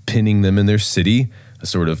 pinning them in their city, a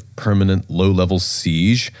sort of permanent low-level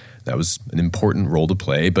siege. That was an important role to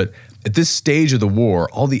play, but at this stage of the war,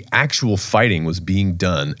 all the actual fighting was being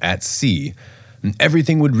done at sea. And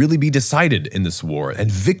everything would really be decided in this war, and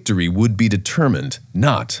victory would be determined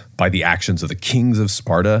not by the actions of the kings of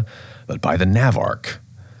Sparta, but by the navarch.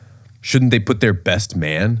 Shouldn't they put their best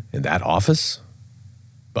man in that office?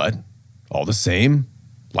 But, all the same,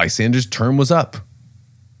 Lysander's term was up.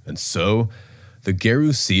 And so, the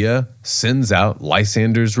Gerousia sends out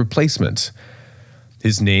Lysander's replacement.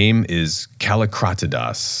 His name is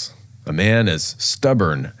Kallikratidas, a man as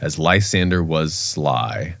stubborn as Lysander was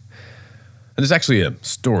sly. And there's actually a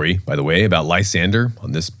story, by the way, about Lysander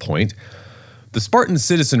on this point. The Spartan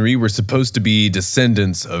citizenry were supposed to be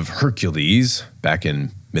descendants of Hercules back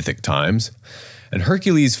in mythic times. And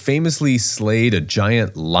Hercules famously slayed a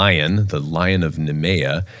giant lion, the Lion of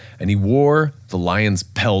Nemea, and he wore the lion's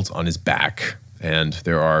pelt on his back. And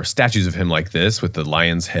there are statues of him like this with the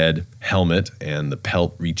lion's head, helmet, and the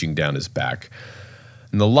pelt reaching down his back.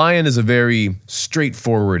 And the lion is a very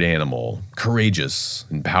straightforward animal, courageous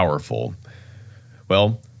and powerful.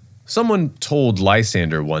 Well, someone told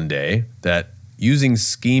Lysander one day that using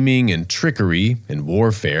scheming and trickery in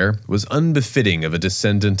warfare was unbefitting of a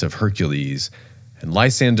descendant of Hercules, and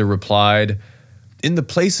Lysander replied, "In the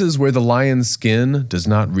places where the lion's skin does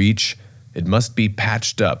not reach, it must be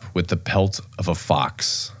patched up with the pelt of a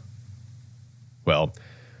fox." Well,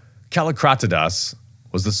 Kallikratidas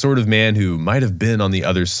was the sort of man who might have been on the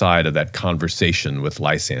other side of that conversation with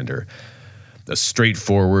Lysander. A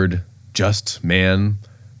straightforward, just man,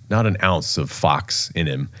 not an ounce of fox in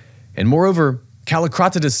him. And moreover,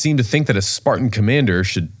 Kallikratidas seemed to think that a Spartan commander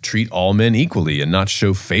should treat all men equally and not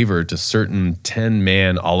show favor to certain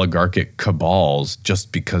 10-man oligarchic cabals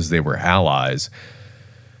just because they were allies.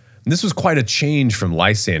 And this was quite a change from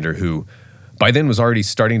Lysander, who by then was already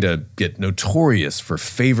starting to get notorious for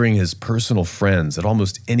favoring his personal friends at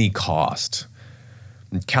almost any cost.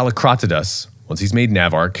 And Kallikratidas, once he's made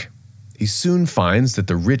navarch, he soon finds that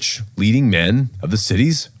the rich leading men of the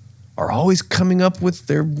cities are always coming up with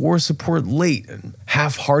their war support late and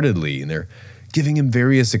half-heartedly, and they're giving him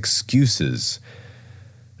various excuses.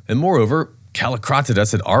 And moreover,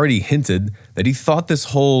 Kallikratidas had already hinted that he thought this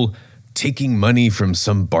whole taking money from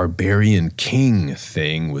some barbarian king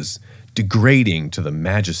thing was degrading to the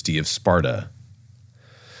majesty of Sparta.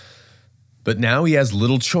 But now he has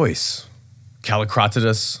little choice.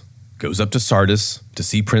 Kallikratidas goes up to Sardis to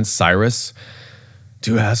see Prince Cyrus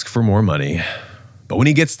to ask for more money. But when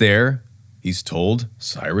he gets there, he's told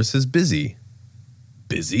Cyrus is busy.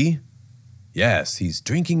 Busy? Yes, he's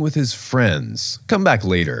drinking with his friends. Come back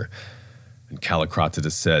later. And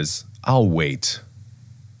Kallikratidas says, I'll wait.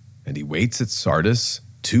 And he waits at Sardis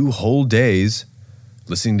 2 whole days,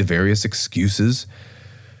 listening to various excuses,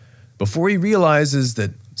 before he realizes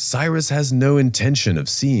that Cyrus has no intention of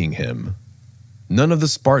seeing him. None of the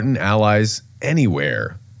Spartan allies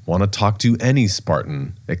anywhere want to talk to any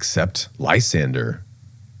Spartan except Lysander.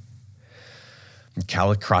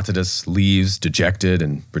 Kallikratidas leaves dejected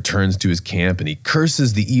and returns to his camp, and he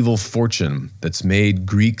curses the evil fortune that's made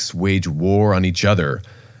Greeks wage war on each other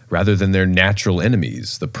rather than their natural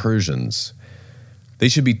enemies, the Persians. They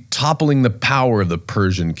should be toppling the power of the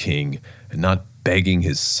Persian king and not begging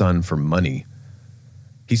his son for money.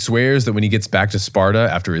 He swears that when he gets back to Sparta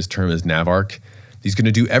after his term as navarch, he's going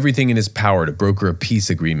to do everything in his power to broker a peace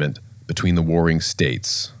agreement between the warring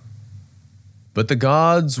states. But the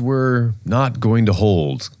gods were not going to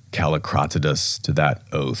hold Kallikratidas to that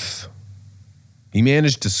oath. He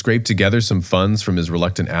managed to scrape together some funds from his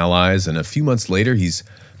reluctant allies, and a few months later he's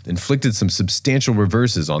inflicted some substantial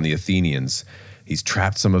reverses on the Athenians. He's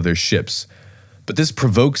trapped some of their ships, but this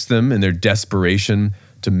provokes them in their desperation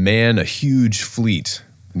to man a huge fleet,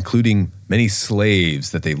 including many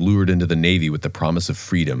slaves that they lured into the navy with the promise of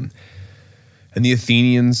freedom. And the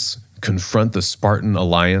Athenians confront the Spartan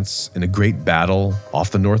alliance in a great battle off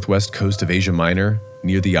the northwest coast of Asia Minor,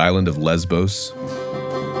 near the island of Lesbos.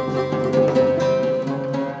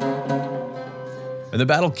 And the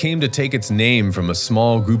battle came to take its name from a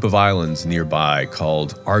small group of islands nearby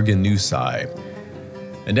called Arginusae.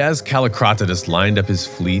 And as Kallikratidas lined up his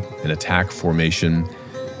fleet in attack formation,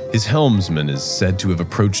 his helmsman is said to have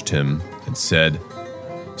approached him and said,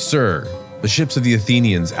 "Sir, the ships of the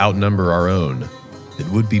Athenians outnumber our own. It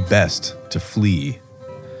would be best to flee."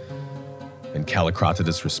 And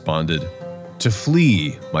Kallikratidas responded, "To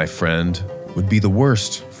flee, my friend, would be the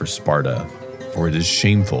worst for Sparta, for it is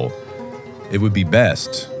shameful. It would be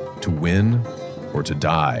best to win or to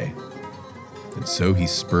die." And so he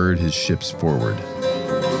spurred his ships forward.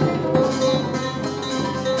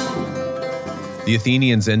 The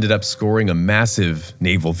Athenians ended up scoring a massive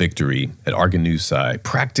naval victory at Arginusae,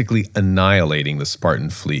 practically annihilating the Spartan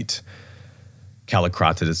fleet.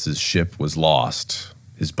 Kallikratidas' ship was lost.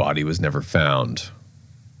 His body was never found.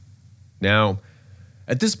 Now,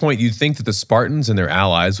 at this point, you'd think that the Spartans and their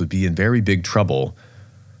allies would be in very big trouble.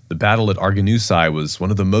 The battle at Arginusae was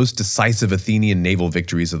one of the most decisive Athenian naval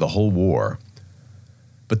victories of the whole war.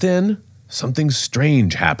 But then, something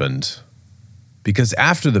strange happened. Because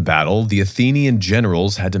after the battle, the Athenian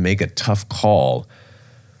generals had to make a tough call.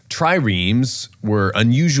 Triremes were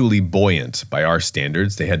unusually buoyant by our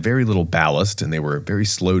standards. They had very little ballast, and they were very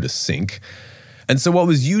slow to sink. And so what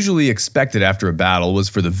was usually expected after a battle was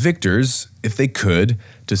for the victors, if they could,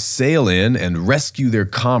 to sail in and rescue their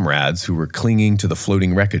comrades who were clinging to the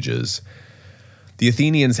floating wreckages. The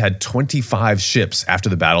Athenians had 25 ships after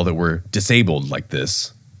the battle that were disabled like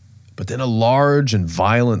this. But then a large and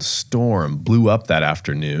violent storm blew up that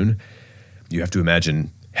afternoon. You have to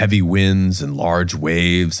imagine heavy winds and large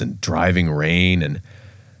waves and driving rain. And,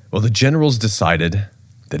 well, the generals decided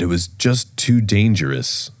that it was just too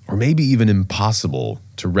dangerous, or maybe even impossible,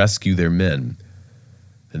 to rescue their men.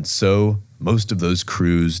 And so most of those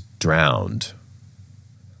crews drowned.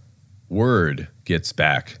 Word gets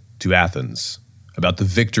back to Athens about the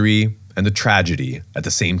victory and the tragedy at the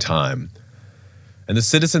same time. And the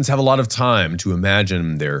citizens have a lot of time to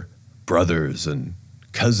imagine their brothers and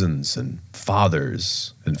cousins and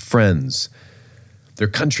fathers and friends, their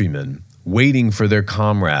countrymen, waiting for their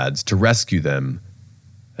comrades to rescue them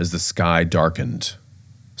as the sky darkened,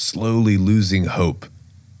 slowly losing hope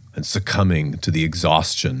and succumbing to the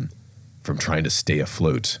exhaustion from trying to stay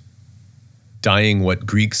afloat. Dying what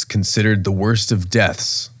Greeks considered the worst of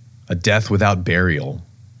deaths, a death without burial,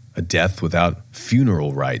 a death without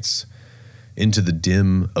funeral rites, into the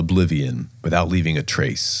dim oblivion without leaving a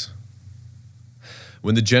trace.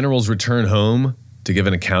 When the generals return home to give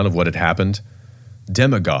an account of what had happened,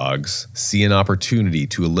 demagogues see an opportunity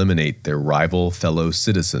to eliminate their rival fellow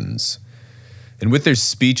citizens. And with their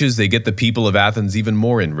speeches, they get the people of Athens even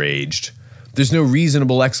more enraged. There's no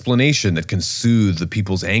reasonable explanation that can soothe the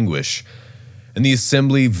people's anguish, and the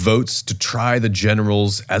assembly votes to try the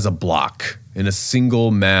generals as a block in a single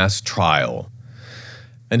mass trial.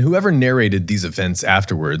 And whoever narrated these events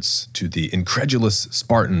afterwards to the incredulous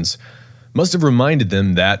Spartans must have reminded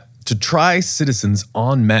them that to try citizens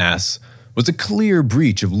en masse was a clear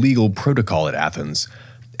breach of legal protocol at Athens.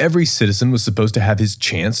 Every citizen was supposed to have his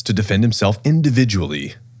chance to defend himself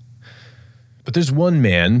individually. But there's one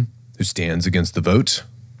man who stands against the vote.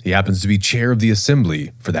 He happens to be chair of the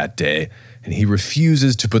assembly for that day, and he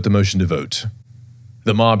refuses to put the motion to vote.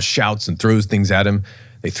 The mob shouts and throws things at him.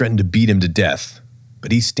 They threaten to beat him to death,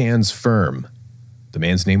 but he stands firm. The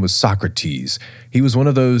man's name was Socrates. He was one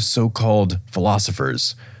of those so-called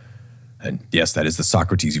philosophers. And yes, that is the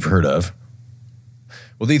Socrates you've heard of.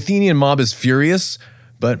 Well, the Athenian mob is furious,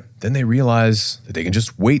 but then they realize that they can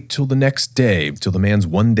just wait till the next day, till the man's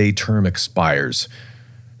one-day term expires.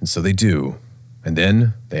 And so they do. And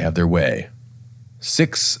then they have their way.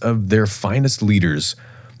 6 of their finest leaders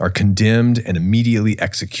are condemned and immediately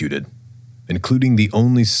executed, including the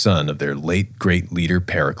only son of their late great leader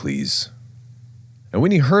Pericles. And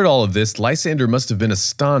when he heard all of this, Lysander must have been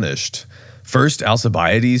astonished. First,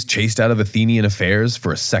 Alcibiades chased out of Athenian affairs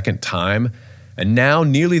for a second time, and now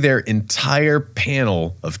nearly their entire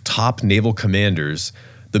panel of top naval commanders,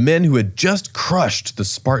 the men who had just crushed the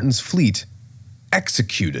Spartans' fleet,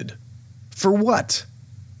 executed. For what?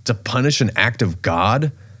 To punish an act of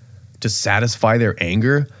God? To satisfy their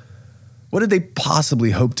anger? What did they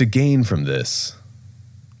possibly hope to gain from this?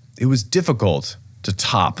 It was difficult to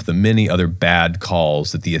top the many other bad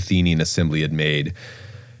calls that the Athenian assembly had made,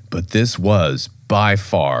 but this was by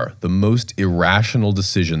far the most irrational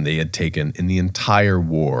decision they had taken in the entire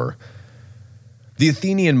war. The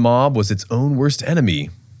Athenian mob was its own worst enemy,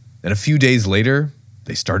 and a few days later,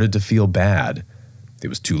 they started to feel bad. It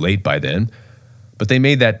was too late by then, but they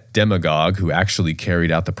made that demagogue who actually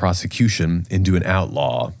carried out the prosecution into an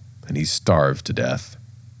outlaw, and he starved to death.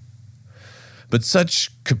 But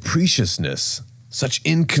such capriciousness, such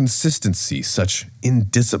inconsistency, such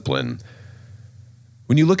indiscipline.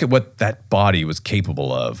 When you look at what that body was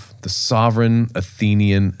capable of, the sovereign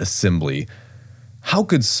Athenian assembly, how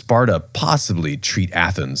could Sparta possibly treat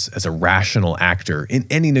Athens as a rational actor in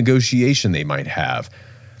any negotiation they might have?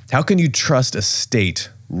 How can you trust a state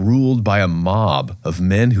ruled by a mob of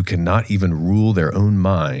men who cannot even rule their own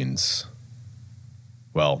minds?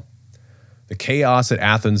 Well, the chaos at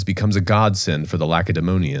Athens becomes a godsend for the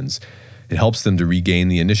Lacedaemonians. It helps them to regain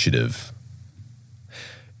the initiative.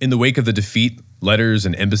 In the wake of the defeat, letters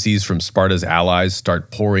and embassies from Sparta's allies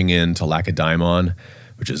start pouring in to Lacedaemon,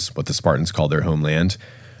 which is what the Spartans called their homeland.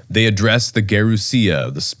 They address the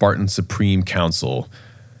Gerousia, the Spartan Supreme Council.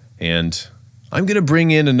 And I'm going to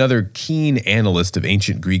bring in another keen analyst of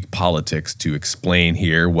ancient Greek politics to explain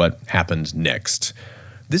here what happened next.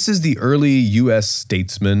 This is the early U.S.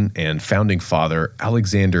 statesman and founding father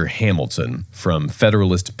Alexander Hamilton from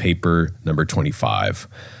Federalist Paper number 25.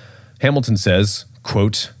 Hamilton says,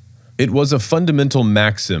 quote, "It was a fundamental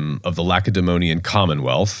maxim of the Lacedaemonian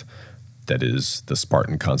Commonwealth, that is, the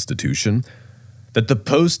Spartan Constitution, that the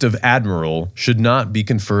post of admiral should not be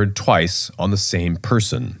conferred twice on the same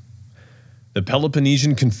person. The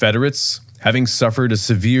Peloponnesian Confederates, having suffered a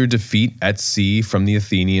severe defeat at sea from the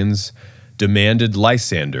Athenians, demanded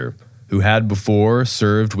Lysander, who had before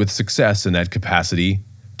served with success in that capacity,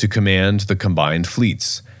 to command the combined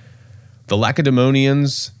fleets. The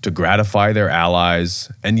Lacedaemonians, to gratify their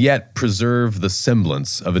allies and yet preserve the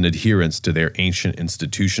semblance of an adherence to their ancient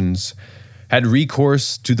institutions, had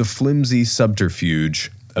recourse to the flimsy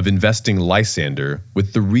subterfuge of investing Lysander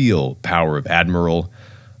with the real power of admiral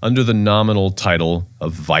under the nominal title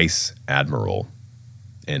of vice admiral."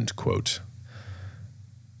 End quote.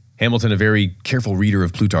 Hamilton, a very careful reader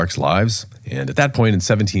of Plutarch's Lives, and at that point in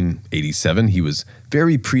 1787, he was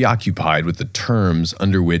very preoccupied with the terms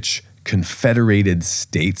under which confederated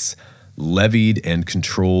states levied and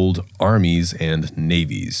controlled armies and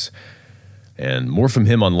navies. And more from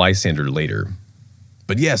him on Lysander later.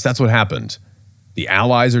 But yes, that's what happened. The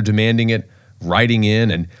allies are demanding it, writing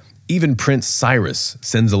in, and even Prince Cyrus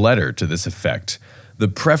sends a letter to this effect. the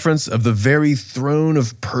preference of the very throne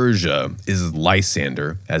of Persia is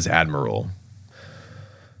Lysander as admiral.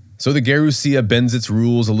 So the Gerousia bends its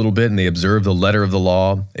rules a little bit, and they observe the letter of the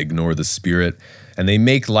law, ignore the spirit, and they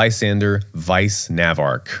make Lysander vice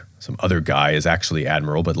navarch. Some other guy is actually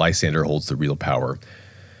admiral, but Lysander holds the real power.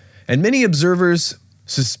 And many observers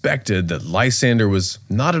suspected that Lysander was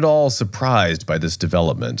not at all surprised by this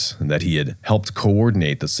development, and that he had helped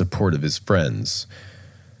coordinate the support of his friends.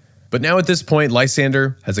 But now at this point,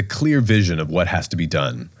 Lysander has a clear vision of what has to be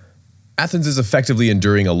done. Athens is effectively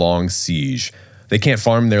enduring a long siege. They can't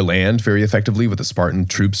farm their land very effectively with the Spartan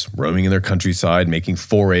troops roaming in their countryside, making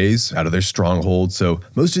forays out of their stronghold, so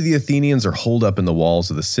most of the Athenians are holed up in the walls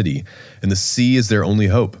of the city, and the sea is their only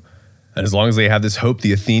hope. And as long as they have this hope,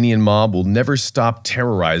 the Athenian mob will never stop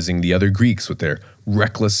terrorizing the other Greeks with their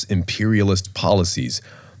reckless imperialist policies.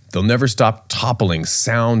 They'll never stop toppling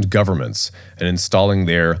sound governments and installing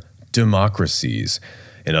their democracies.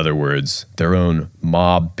 In other words, their own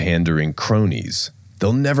mob-pandering cronies.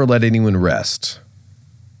 They'll never let anyone rest.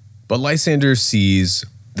 But Lysander sees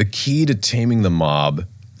the key to taming the mob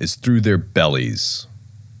is through their bellies.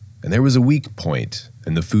 And there was a weak point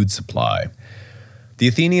in the food supply. The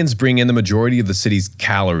Athenians bring in the majority of the city's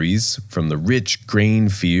calories from the rich grain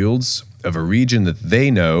fields of a region that they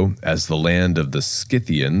know as the land of the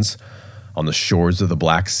Scythians on the shores of the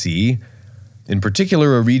Black Sea, in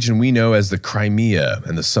particular a region we know as the Crimea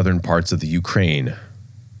and the southern parts of the Ukraine.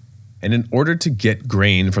 And in order to get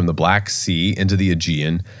grain from the Black Sea into the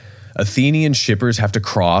Aegean, Athenian shippers have to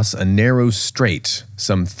cross a narrow strait,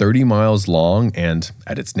 some 30 miles long, and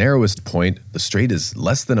at its narrowest point, the strait is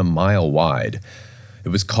less than a mile wide. It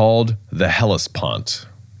was called the Hellespont,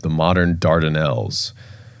 the modern Dardanelles.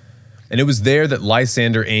 And it was there that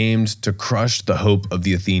Lysander aimed to crush the hope of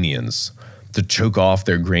the Athenians, to choke off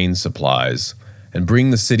their grain supplies, and bring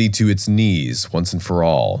the city to its knees once and for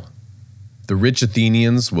all. The rich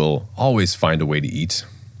Athenians will always find a way to eat,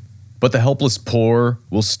 but the helpless poor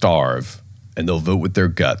will starve, and they'll vote with their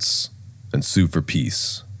guts and sue for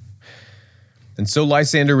peace. And so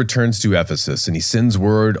Lysander returns to Ephesus, and he sends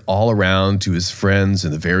word all around to his friends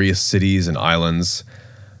in the various cities and islands,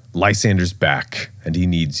 Lysander's back, and he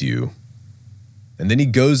needs you. And then he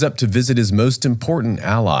goes up to visit his most important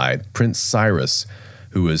ally, Prince Cyrus,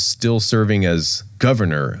 who is still serving as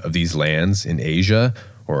governor of these lands in Asia,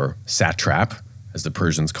 or satrap, as the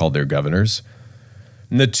Persians called their governors.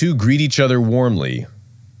 And the two greet each other warmly.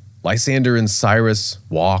 Lysander and Cyrus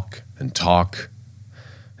walk and talk,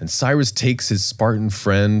 and Cyrus takes his Spartan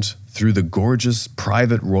friend through the gorgeous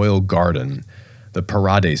private royal garden, the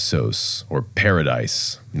Paradisos, or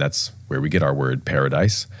paradise, and that's where we get our word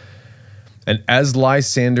paradise. And as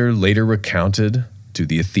Lysander later recounted to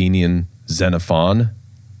the Athenian Xenophon,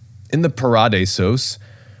 in the Paradisos,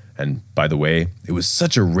 and by the way, it was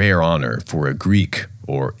such a rare honor for a Greek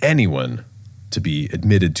or anyone to be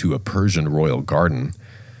admitted to a Persian royal garden,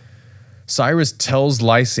 Cyrus tells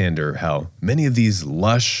Lysander how many of these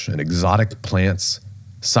lush and exotic plants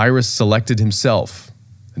Cyrus selected himself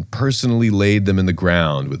and personally laid them in the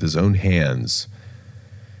ground with his own hands.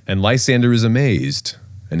 And Lysander is amazed,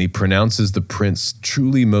 and he pronounces the prince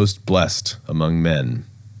truly most blessed among men.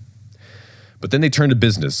 But then they turn to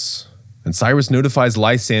business, and Cyrus notifies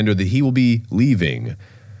Lysander that he will be leaving.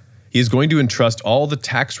 He is going to entrust all the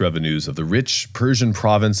tax revenues of the rich Persian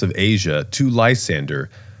province of Asia to Lysander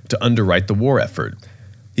to underwrite the war effort.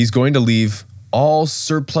 He's going to leave all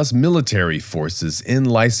surplus military forces in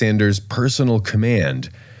Lysander's personal command.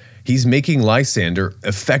 He's making Lysander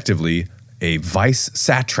effectively a vice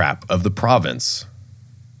satrap of the province.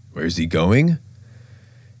 Where's he going?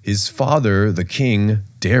 His father, the king,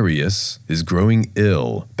 Darius, is growing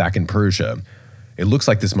ill back in Persia. It looks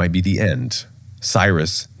like this might be the end.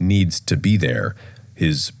 Cyrus needs to be there.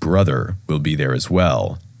 His brother will be there as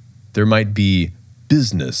well. There might be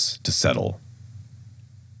business to settle.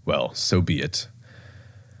 Well, so be it.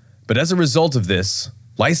 But as a result of this,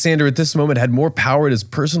 Lysander at this moment had more power at his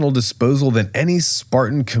personal disposal than any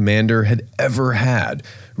Spartan commander had ever had,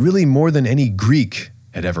 really more than any Greek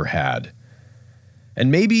had ever had. And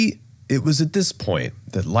maybe it was at this point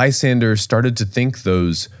that Lysander started to think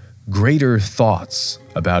those greater thoughts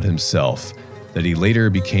about himself that he later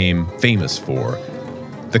became famous for,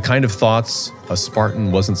 the kind of thoughts a Spartan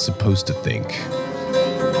wasn't supposed to think.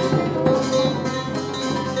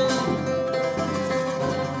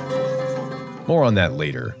 More on that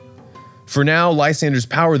later. For now, Lysander's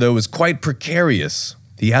power, though, is quite precarious.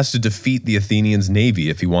 He has to defeat the Athenians' navy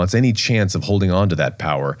if he wants any chance of holding on to that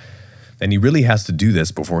power, and he really has to do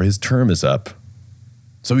this before his term is up.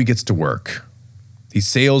 So he gets to work. He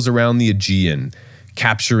sails around the Aegean,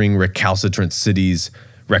 capturing recalcitrant cities,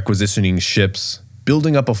 requisitioning ships,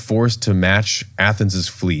 building up a force to match Athens'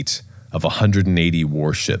 fleet of 180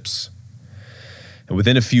 warships. And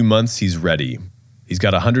within a few months, he's ready. He's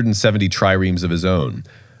got 170 triremes of his own,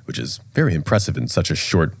 which is very impressive in such a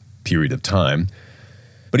short period of time.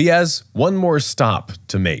 But he has one more stop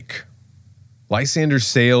to make. Lysander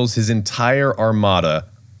sails his entire armada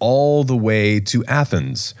all the way to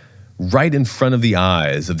Athens, right in front of the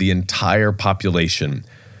eyes of the entire population,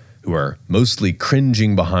 who are mostly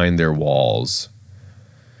cringing behind their walls.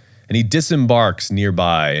 And he disembarks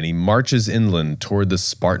nearby and he marches inland toward the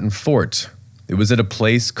Spartan fort. It was at a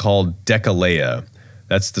place called Decaleia.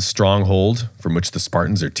 That's the stronghold from which the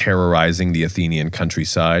Spartans are terrorizing the Athenian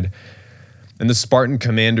countryside. And the Spartan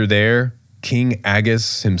commander there, King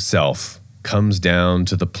Agis himself, comes down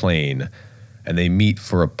to the plain, and they meet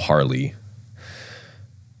for a parley.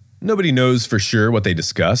 Nobody knows for sure what they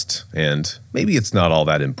discussed, and maybe it's not all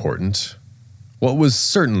that important. What was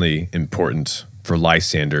certainly important for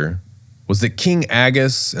Lysander was that King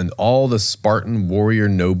Agis and all the Spartan warrior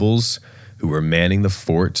nobles who were manning the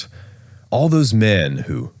fort, all those men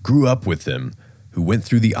who grew up with him, who went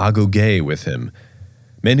through the agoge with him,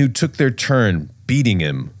 men who took their turn beating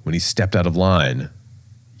him when he stepped out of line,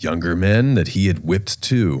 younger men that he had whipped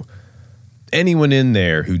too. Anyone in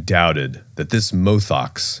there who doubted that this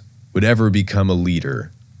Mothox would ever become a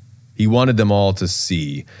leader, he wanted them all to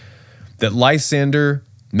see that Lysander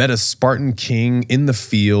met a Spartan king in the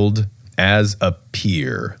field as a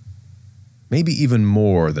peer, maybe even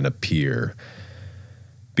more than a peer,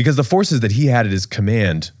 because the forces that he had at his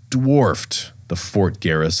command dwarfed the fort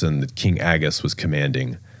garrison that King Agis was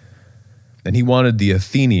commanding. And he wanted the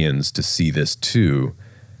Athenians to see this too.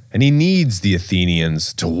 And he needs the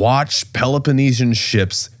Athenians to watch Peloponnesian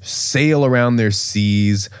ships sail around their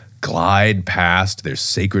seas, glide past their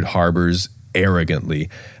sacred harbors arrogantly,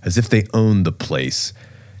 as if they owned the place.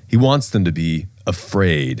 He wants them to be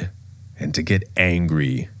afraid and to get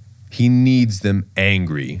angry. He needs them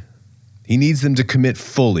angry. He needs them to commit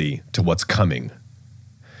fully to what's coming.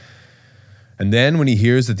 And then when he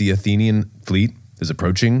hears that the Athenian fleet is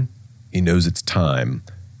approaching, he knows it's time,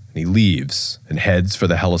 and he leaves and heads for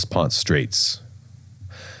the Hellespont Straits.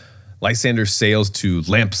 Lysander sails to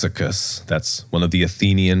Lampsacus, that's one of the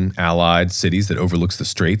Athenian allied cities that overlooks the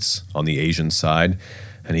straits on the Asian side,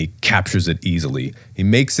 and he captures it easily. He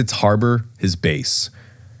makes its harbor his base.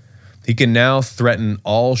 He can now threaten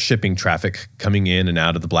all shipping traffic coming in and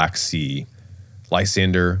out of the Black Sea.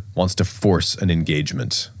 Lysander wants to force an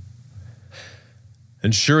engagement.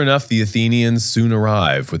 And sure enough, the Athenians soon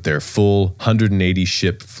arrive with their full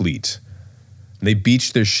 180-ship fleet. They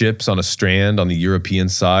beached their ships on a strand on the European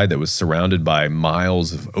side that was surrounded by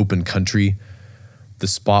miles of open country. The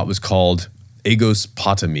spot was called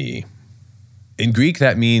Agospotami. In Greek,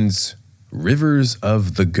 that means rivers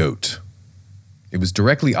of the goat. It was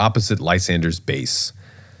directly opposite Lysander's base.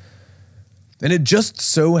 And it just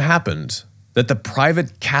so happened that the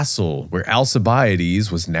private castle where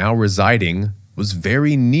Alcibiades was now residing was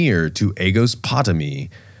very near to Agospotami.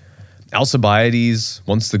 Alcibiades,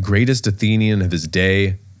 once the greatest Athenian of his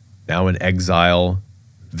day, now in exile,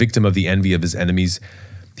 victim of the envy of his enemies,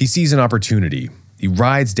 he sees an opportunity. He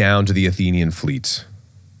rides down to the Athenian fleet.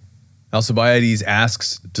 Alcibiades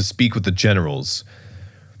asks to speak with the generals.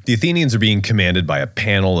 The Athenians are being commanded by a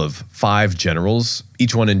panel of 5 generals.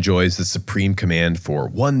 Each one enjoys the supreme command for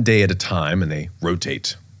 1 day at a time, and they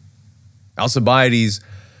rotate. Alcibiades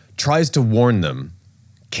tries to warn them.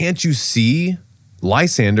 Can't you see?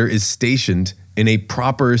 Lysander is stationed in a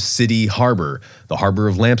proper city harbor, the harbor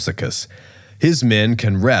of Lampsacus. His men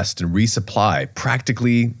can rest and resupply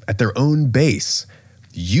practically at their own base.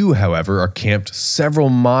 You, however, are camped several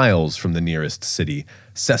miles from the nearest city,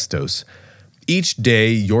 Sestos. Each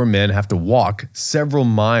day, your men have to walk several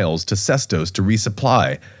miles to Sestos to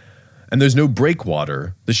resupply. And there's no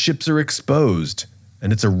breakwater. The ships are exposed,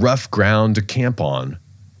 and it's a rough ground to camp on.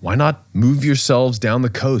 Why not move yourselves down the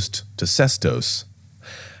coast to Sestos?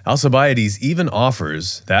 Alcibiades even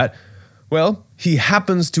offers that, well, he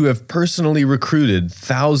happens to have personally recruited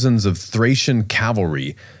thousands of Thracian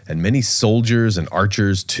cavalry and many soldiers and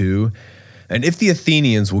archers too, and if the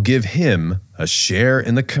Athenians will give him a share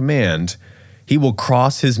in the command, he will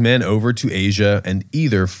cross his men over to Asia and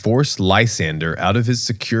either force Lysander out of his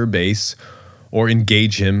secure base or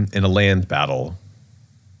engage him in a land battle.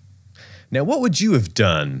 Now, what would you have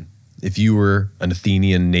done if you were an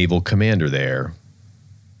Athenian naval commander there?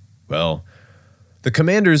 Well, the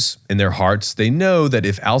commanders, in their hearts, they know that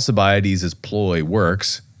if Alcibiades' ploy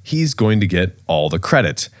works, he's going to get all the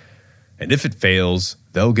credit. And if it fails,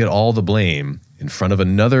 they'll get all the blame in front of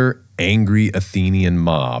another angry Athenian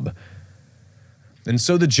mob. And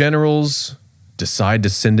so the generals decide to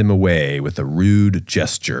send him away with a rude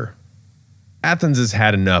gesture. Athens has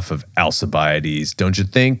had enough of Alcibiades, don't you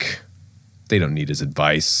think? They don't need his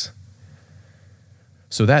advice.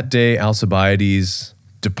 So that day Alcibiades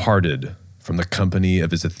departed from the company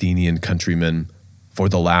of his Athenian countrymen for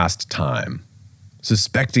the last time,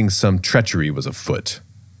 suspecting some treachery was afoot,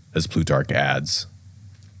 as Plutarch adds.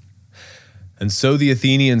 And so the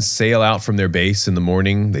Athenians sail out from their base in the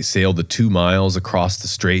morning. They sail the 2 miles across the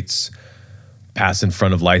straits, pass in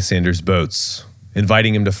front of Lysander's boats,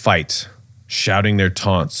 inviting him to fight, shouting their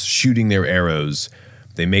taunts, shooting their arrows.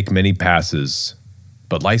 They make many passes,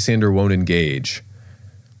 but Lysander won't engage.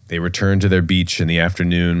 They return to their beach in the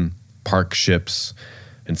afternoon, park ships,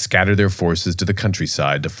 and scatter their forces to the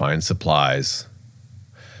countryside to find supplies.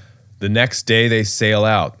 The next day they sail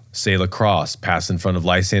out, sail across, pass in front of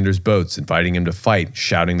Lysander's boats, inviting him to fight,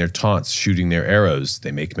 shouting their taunts, shooting their arrows.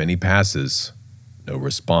 They make many passes. No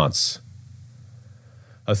response.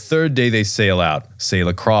 A third day they sail out, sail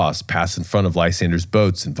across, pass in front of Lysander's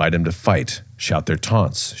boats, invite him to fight, shout their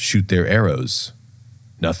taunts, shoot their arrows.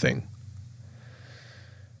 Nothing.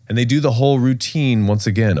 And they do the whole routine once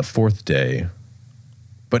again, a fourth day.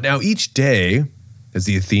 But now each day, as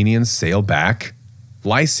the Athenians sail back,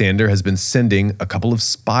 Lysander has been sending a couple of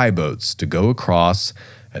spy boats to go across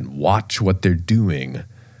and watch what they're doing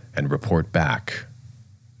and report back.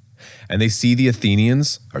 And they see the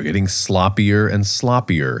Athenians are getting sloppier and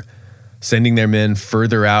sloppier, sending their men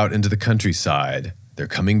further out into the countryside. They're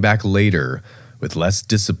coming back later with less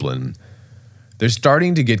discipline. They're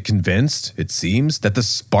starting to get convinced, it seems, that the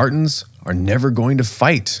Spartans are never going to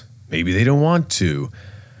fight. Maybe they don't want to.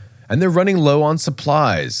 And they're running low on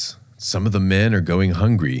supplies. Some of the men are going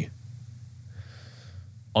hungry.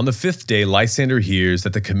 On the 5th day, Lysander hears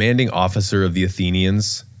that the commanding officer of the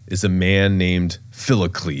Athenians is a man named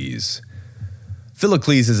Philocles.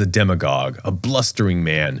 Philocles is a demagogue, a blustering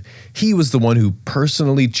man. He was the one who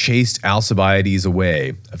personally chased Alcibiades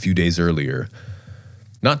away a few days earlier.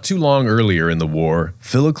 Not too long earlier in the war,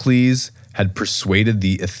 Philocles had persuaded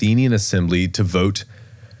the Athenian assembly to vote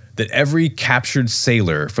that every captured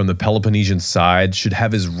sailor from the Peloponnesian side should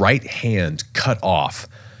have his right hand cut off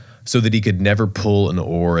so that he could never pull an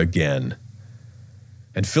oar again.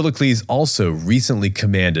 And Philocles also recently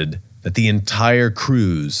commanded that the entire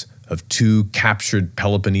crews of 2 captured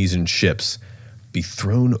Peloponnesian ships be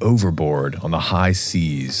thrown overboard on the high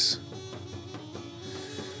seas.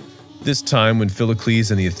 This time, when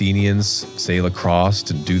Philocles and the Athenians sail across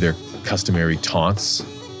to do their customary taunts,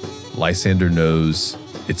 Lysander knows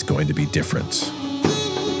it's going to be different.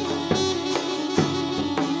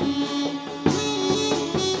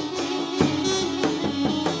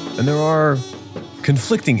 And there are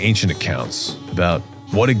conflicting ancient accounts about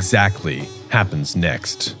what exactly happens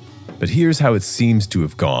next. But here's how it seems to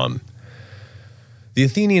have gone. The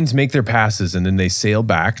Athenians make their passes and then they sail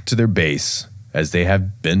back to their base, as they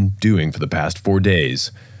have been doing for the past 4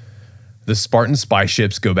 days. The Spartan spy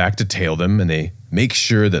ships go back to tail them, and they make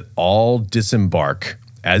sure that all disembark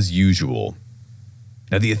as usual.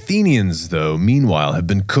 Now the Athenians, though, meanwhile, have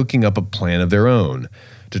been cooking up a plan of their own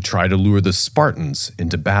to try to lure the Spartans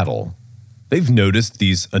into battle. They've noticed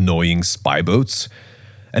these annoying spy boats,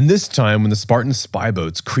 and this time when the Spartan spy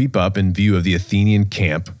boats creep up in view of the Athenian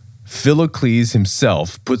camp, Philocles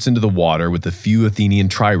himself puts into the water with a few Athenian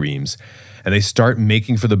triremes, and they start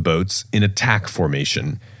making for the boats in attack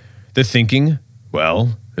formation. They're thinking,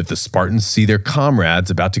 well, if the Spartans see their comrades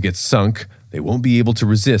about to get sunk, they won't be able to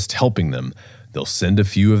resist helping them. They'll send a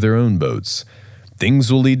few of their own boats.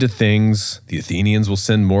 Things will lead to things, the Athenians will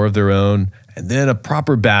send more of their own, and then a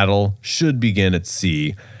proper battle should begin at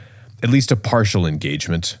sea, at least a partial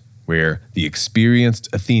engagement, where the experienced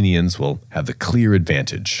Athenians will have the clear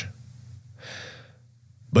advantage.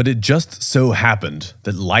 But it just so happened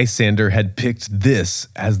that Lysander had picked this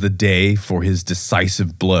as the day for his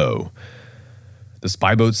decisive blow. The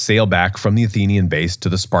spy boats sail back from the Athenian base to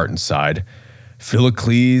the Spartan side,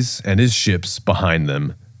 Philocles and his ships behind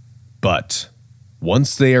them. But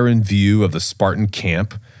once they are in view of the Spartan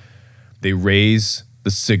camp, they raise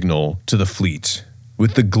the signal to the fleet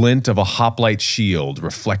with the glint of a hoplite shield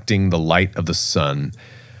reflecting the light of the sun.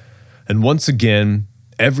 And once again,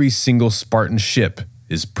 every single Spartan ship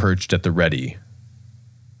is perched at the ready.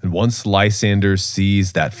 And once Lysander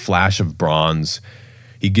sees that flash of bronze,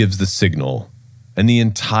 he gives the signal, and the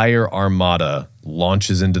entire armada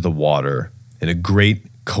launches into the water in a great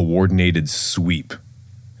coordinated sweep.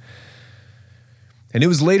 And it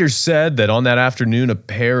was later said that on that afternoon, a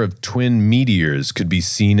pair of twin meteors could be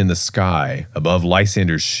seen in the sky above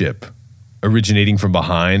Lysander's ship. originating from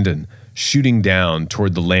behind and shooting down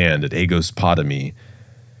toward the land at Agesilaus.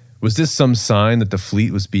 Was this some sign that the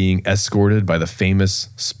fleet was being escorted by the famous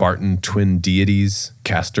Spartan twin deities,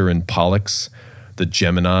 Castor and Pollux, the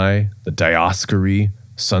Gemini, the Dioscuri,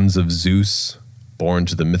 sons of Zeus, born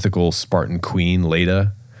to the mythical Spartan queen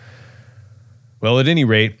Leda? Well, at any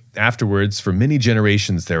rate, afterwards, for many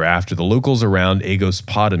generations thereafter, the locals around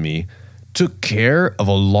Agesilaus took care of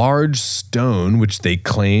a large stone which they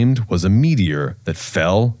claimed was a meteor that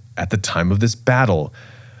fell at the time of this battle,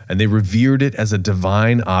 and they revered it as a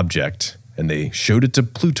divine object, and they showed it to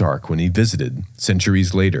Plutarch when he visited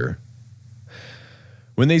centuries later.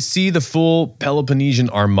 When they see the full Peloponnesian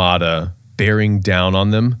armada bearing down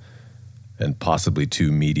on them, and possibly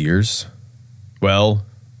 2 meteors, well,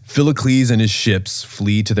 Philocles and his ships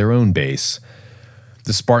flee to their own base.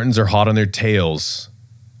 The Spartans are hot on their tails.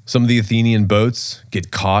 Some of the Athenian boats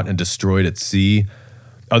get caught and destroyed at sea.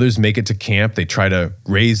 Others make it to camp. They try to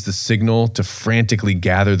raise the signal to frantically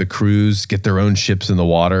gather the crews, get their own ships in the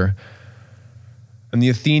water. And the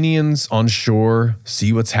Athenians on shore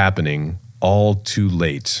see what's happening all too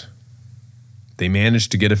late. They manage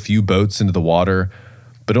to get a few boats into the water,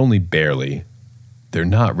 but only barely. They're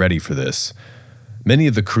not ready for this. Many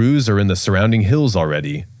of the crews are in the surrounding hills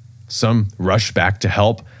already. Some rush back to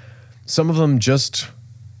help. Some of them just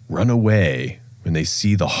run away when they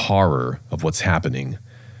see the horror of what's happening.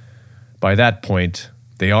 By that point,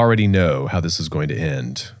 they already know how this is going to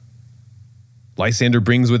end. Lysander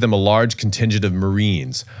brings with him a large contingent of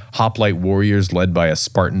Marines, hoplite warriors led by a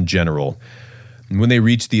Spartan general. And when they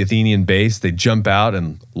reach the Athenian base, they jump out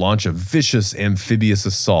and launch a vicious amphibious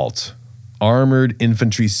assault. Armored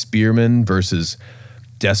infantry spearmen versus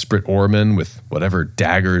desperate oarmen with whatever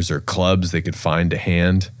daggers or clubs they could find to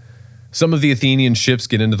hand. Some of the Athenian ships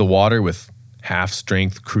get into the water with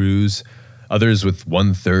half-strength crews, others with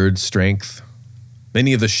 1/3 strength.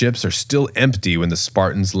 Many of the ships are still empty when the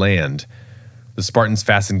Spartans land. The Spartans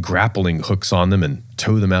fasten grappling hooks on them and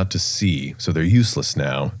tow them out to sea, so they're useless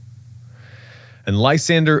now. And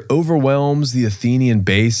Lysander overwhelms the Athenian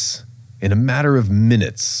base in a matter of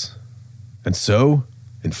minutes. And so,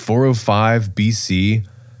 in 405 BC,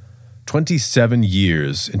 27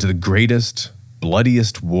 years into the greatest,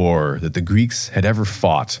 bloodiest war that the Greeks had ever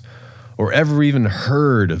fought, or ever even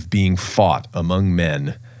heard of being fought among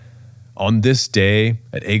men, on this day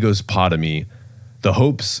at Agesilaus, the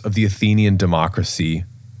hopes of the Athenian democracy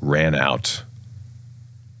ran out.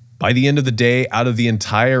 By the end of the day, out of the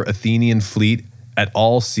entire Athenian fleet at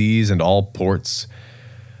all seas and all ports,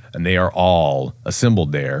 and they are all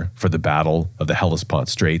assembled there for the Battle of the Hellespont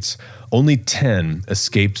Straits, only 10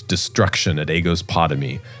 escaped destruction at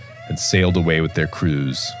Agesilaus and sailed away with their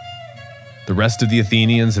crews. The rest of the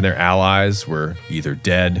Athenians and their allies were either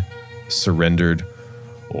dead, surrendered,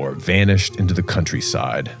 or vanished into the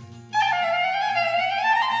countryside.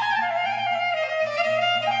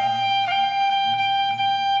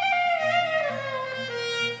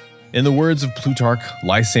 In the words of Plutarch,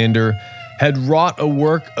 Lysander had wrought a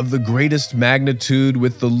work of the greatest magnitude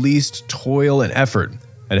with the least toil and effort,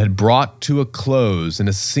 and had brought to a close in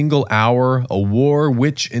a single hour a war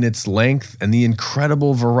which in its length and the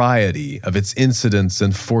incredible variety of its incidents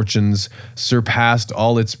and fortunes surpassed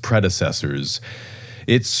all its predecessors.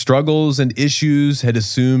 Its struggles and issues had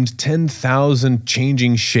assumed 10,000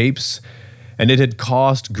 changing shapes, and it had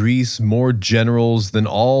cost Greece more generals than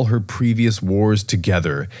all her previous wars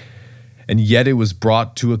together. And yet it was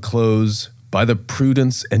brought to a close by the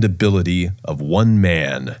prudence and ability of one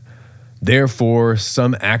man. Therefore,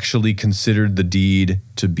 some actually considered the deed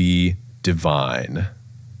to be divine."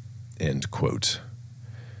 End quote.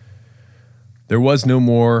 There was no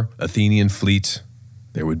more Athenian fleet.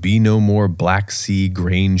 There would be no more Black Sea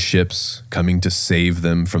grain ships coming to save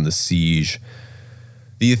them from the siege.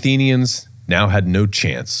 The Athenians now had no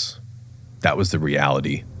chance. That was the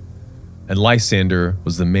reality. And Lysander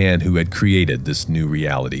was the man who had created this new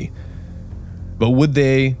reality. But would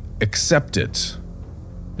they accept it?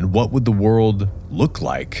 And what would the world look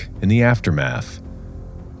like in the aftermath?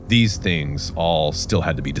 These things all still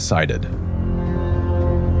had to be decided.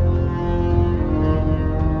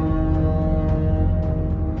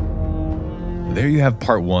 There you have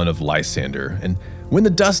part one of Lysander. And when the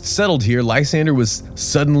dust settled here, Lysander was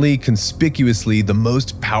suddenly, conspicuously, the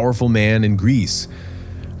most powerful man in Greece.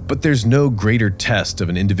 But there's no greater test of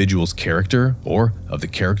an individual's character, or of the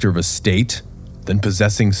character of a state, than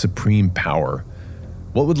possessing supreme power.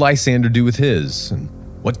 What would Lysander do with his? And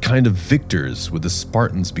what kind of victors would the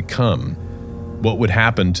Spartans become? What would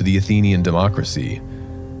happen to the Athenian democracy?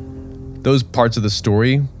 Those parts of the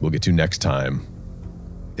story we'll get to next time.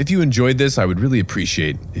 If you enjoyed this, I would really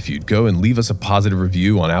appreciate if you'd go and leave us a positive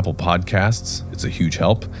review on Apple Podcasts. It's a huge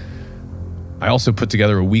help. I also put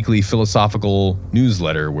together a weekly philosophical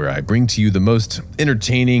newsletter where I bring to you the most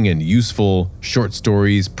entertaining and useful short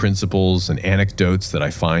stories, principles, and anecdotes that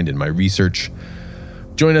I find in my research.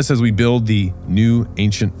 Join us as we build the new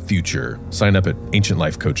ancient future. Sign up at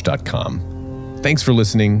ancientlifecoach.com. Thanks for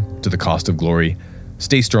listening to The Cost of Glory.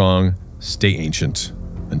 Stay strong, stay ancient.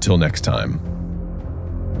 Until next time.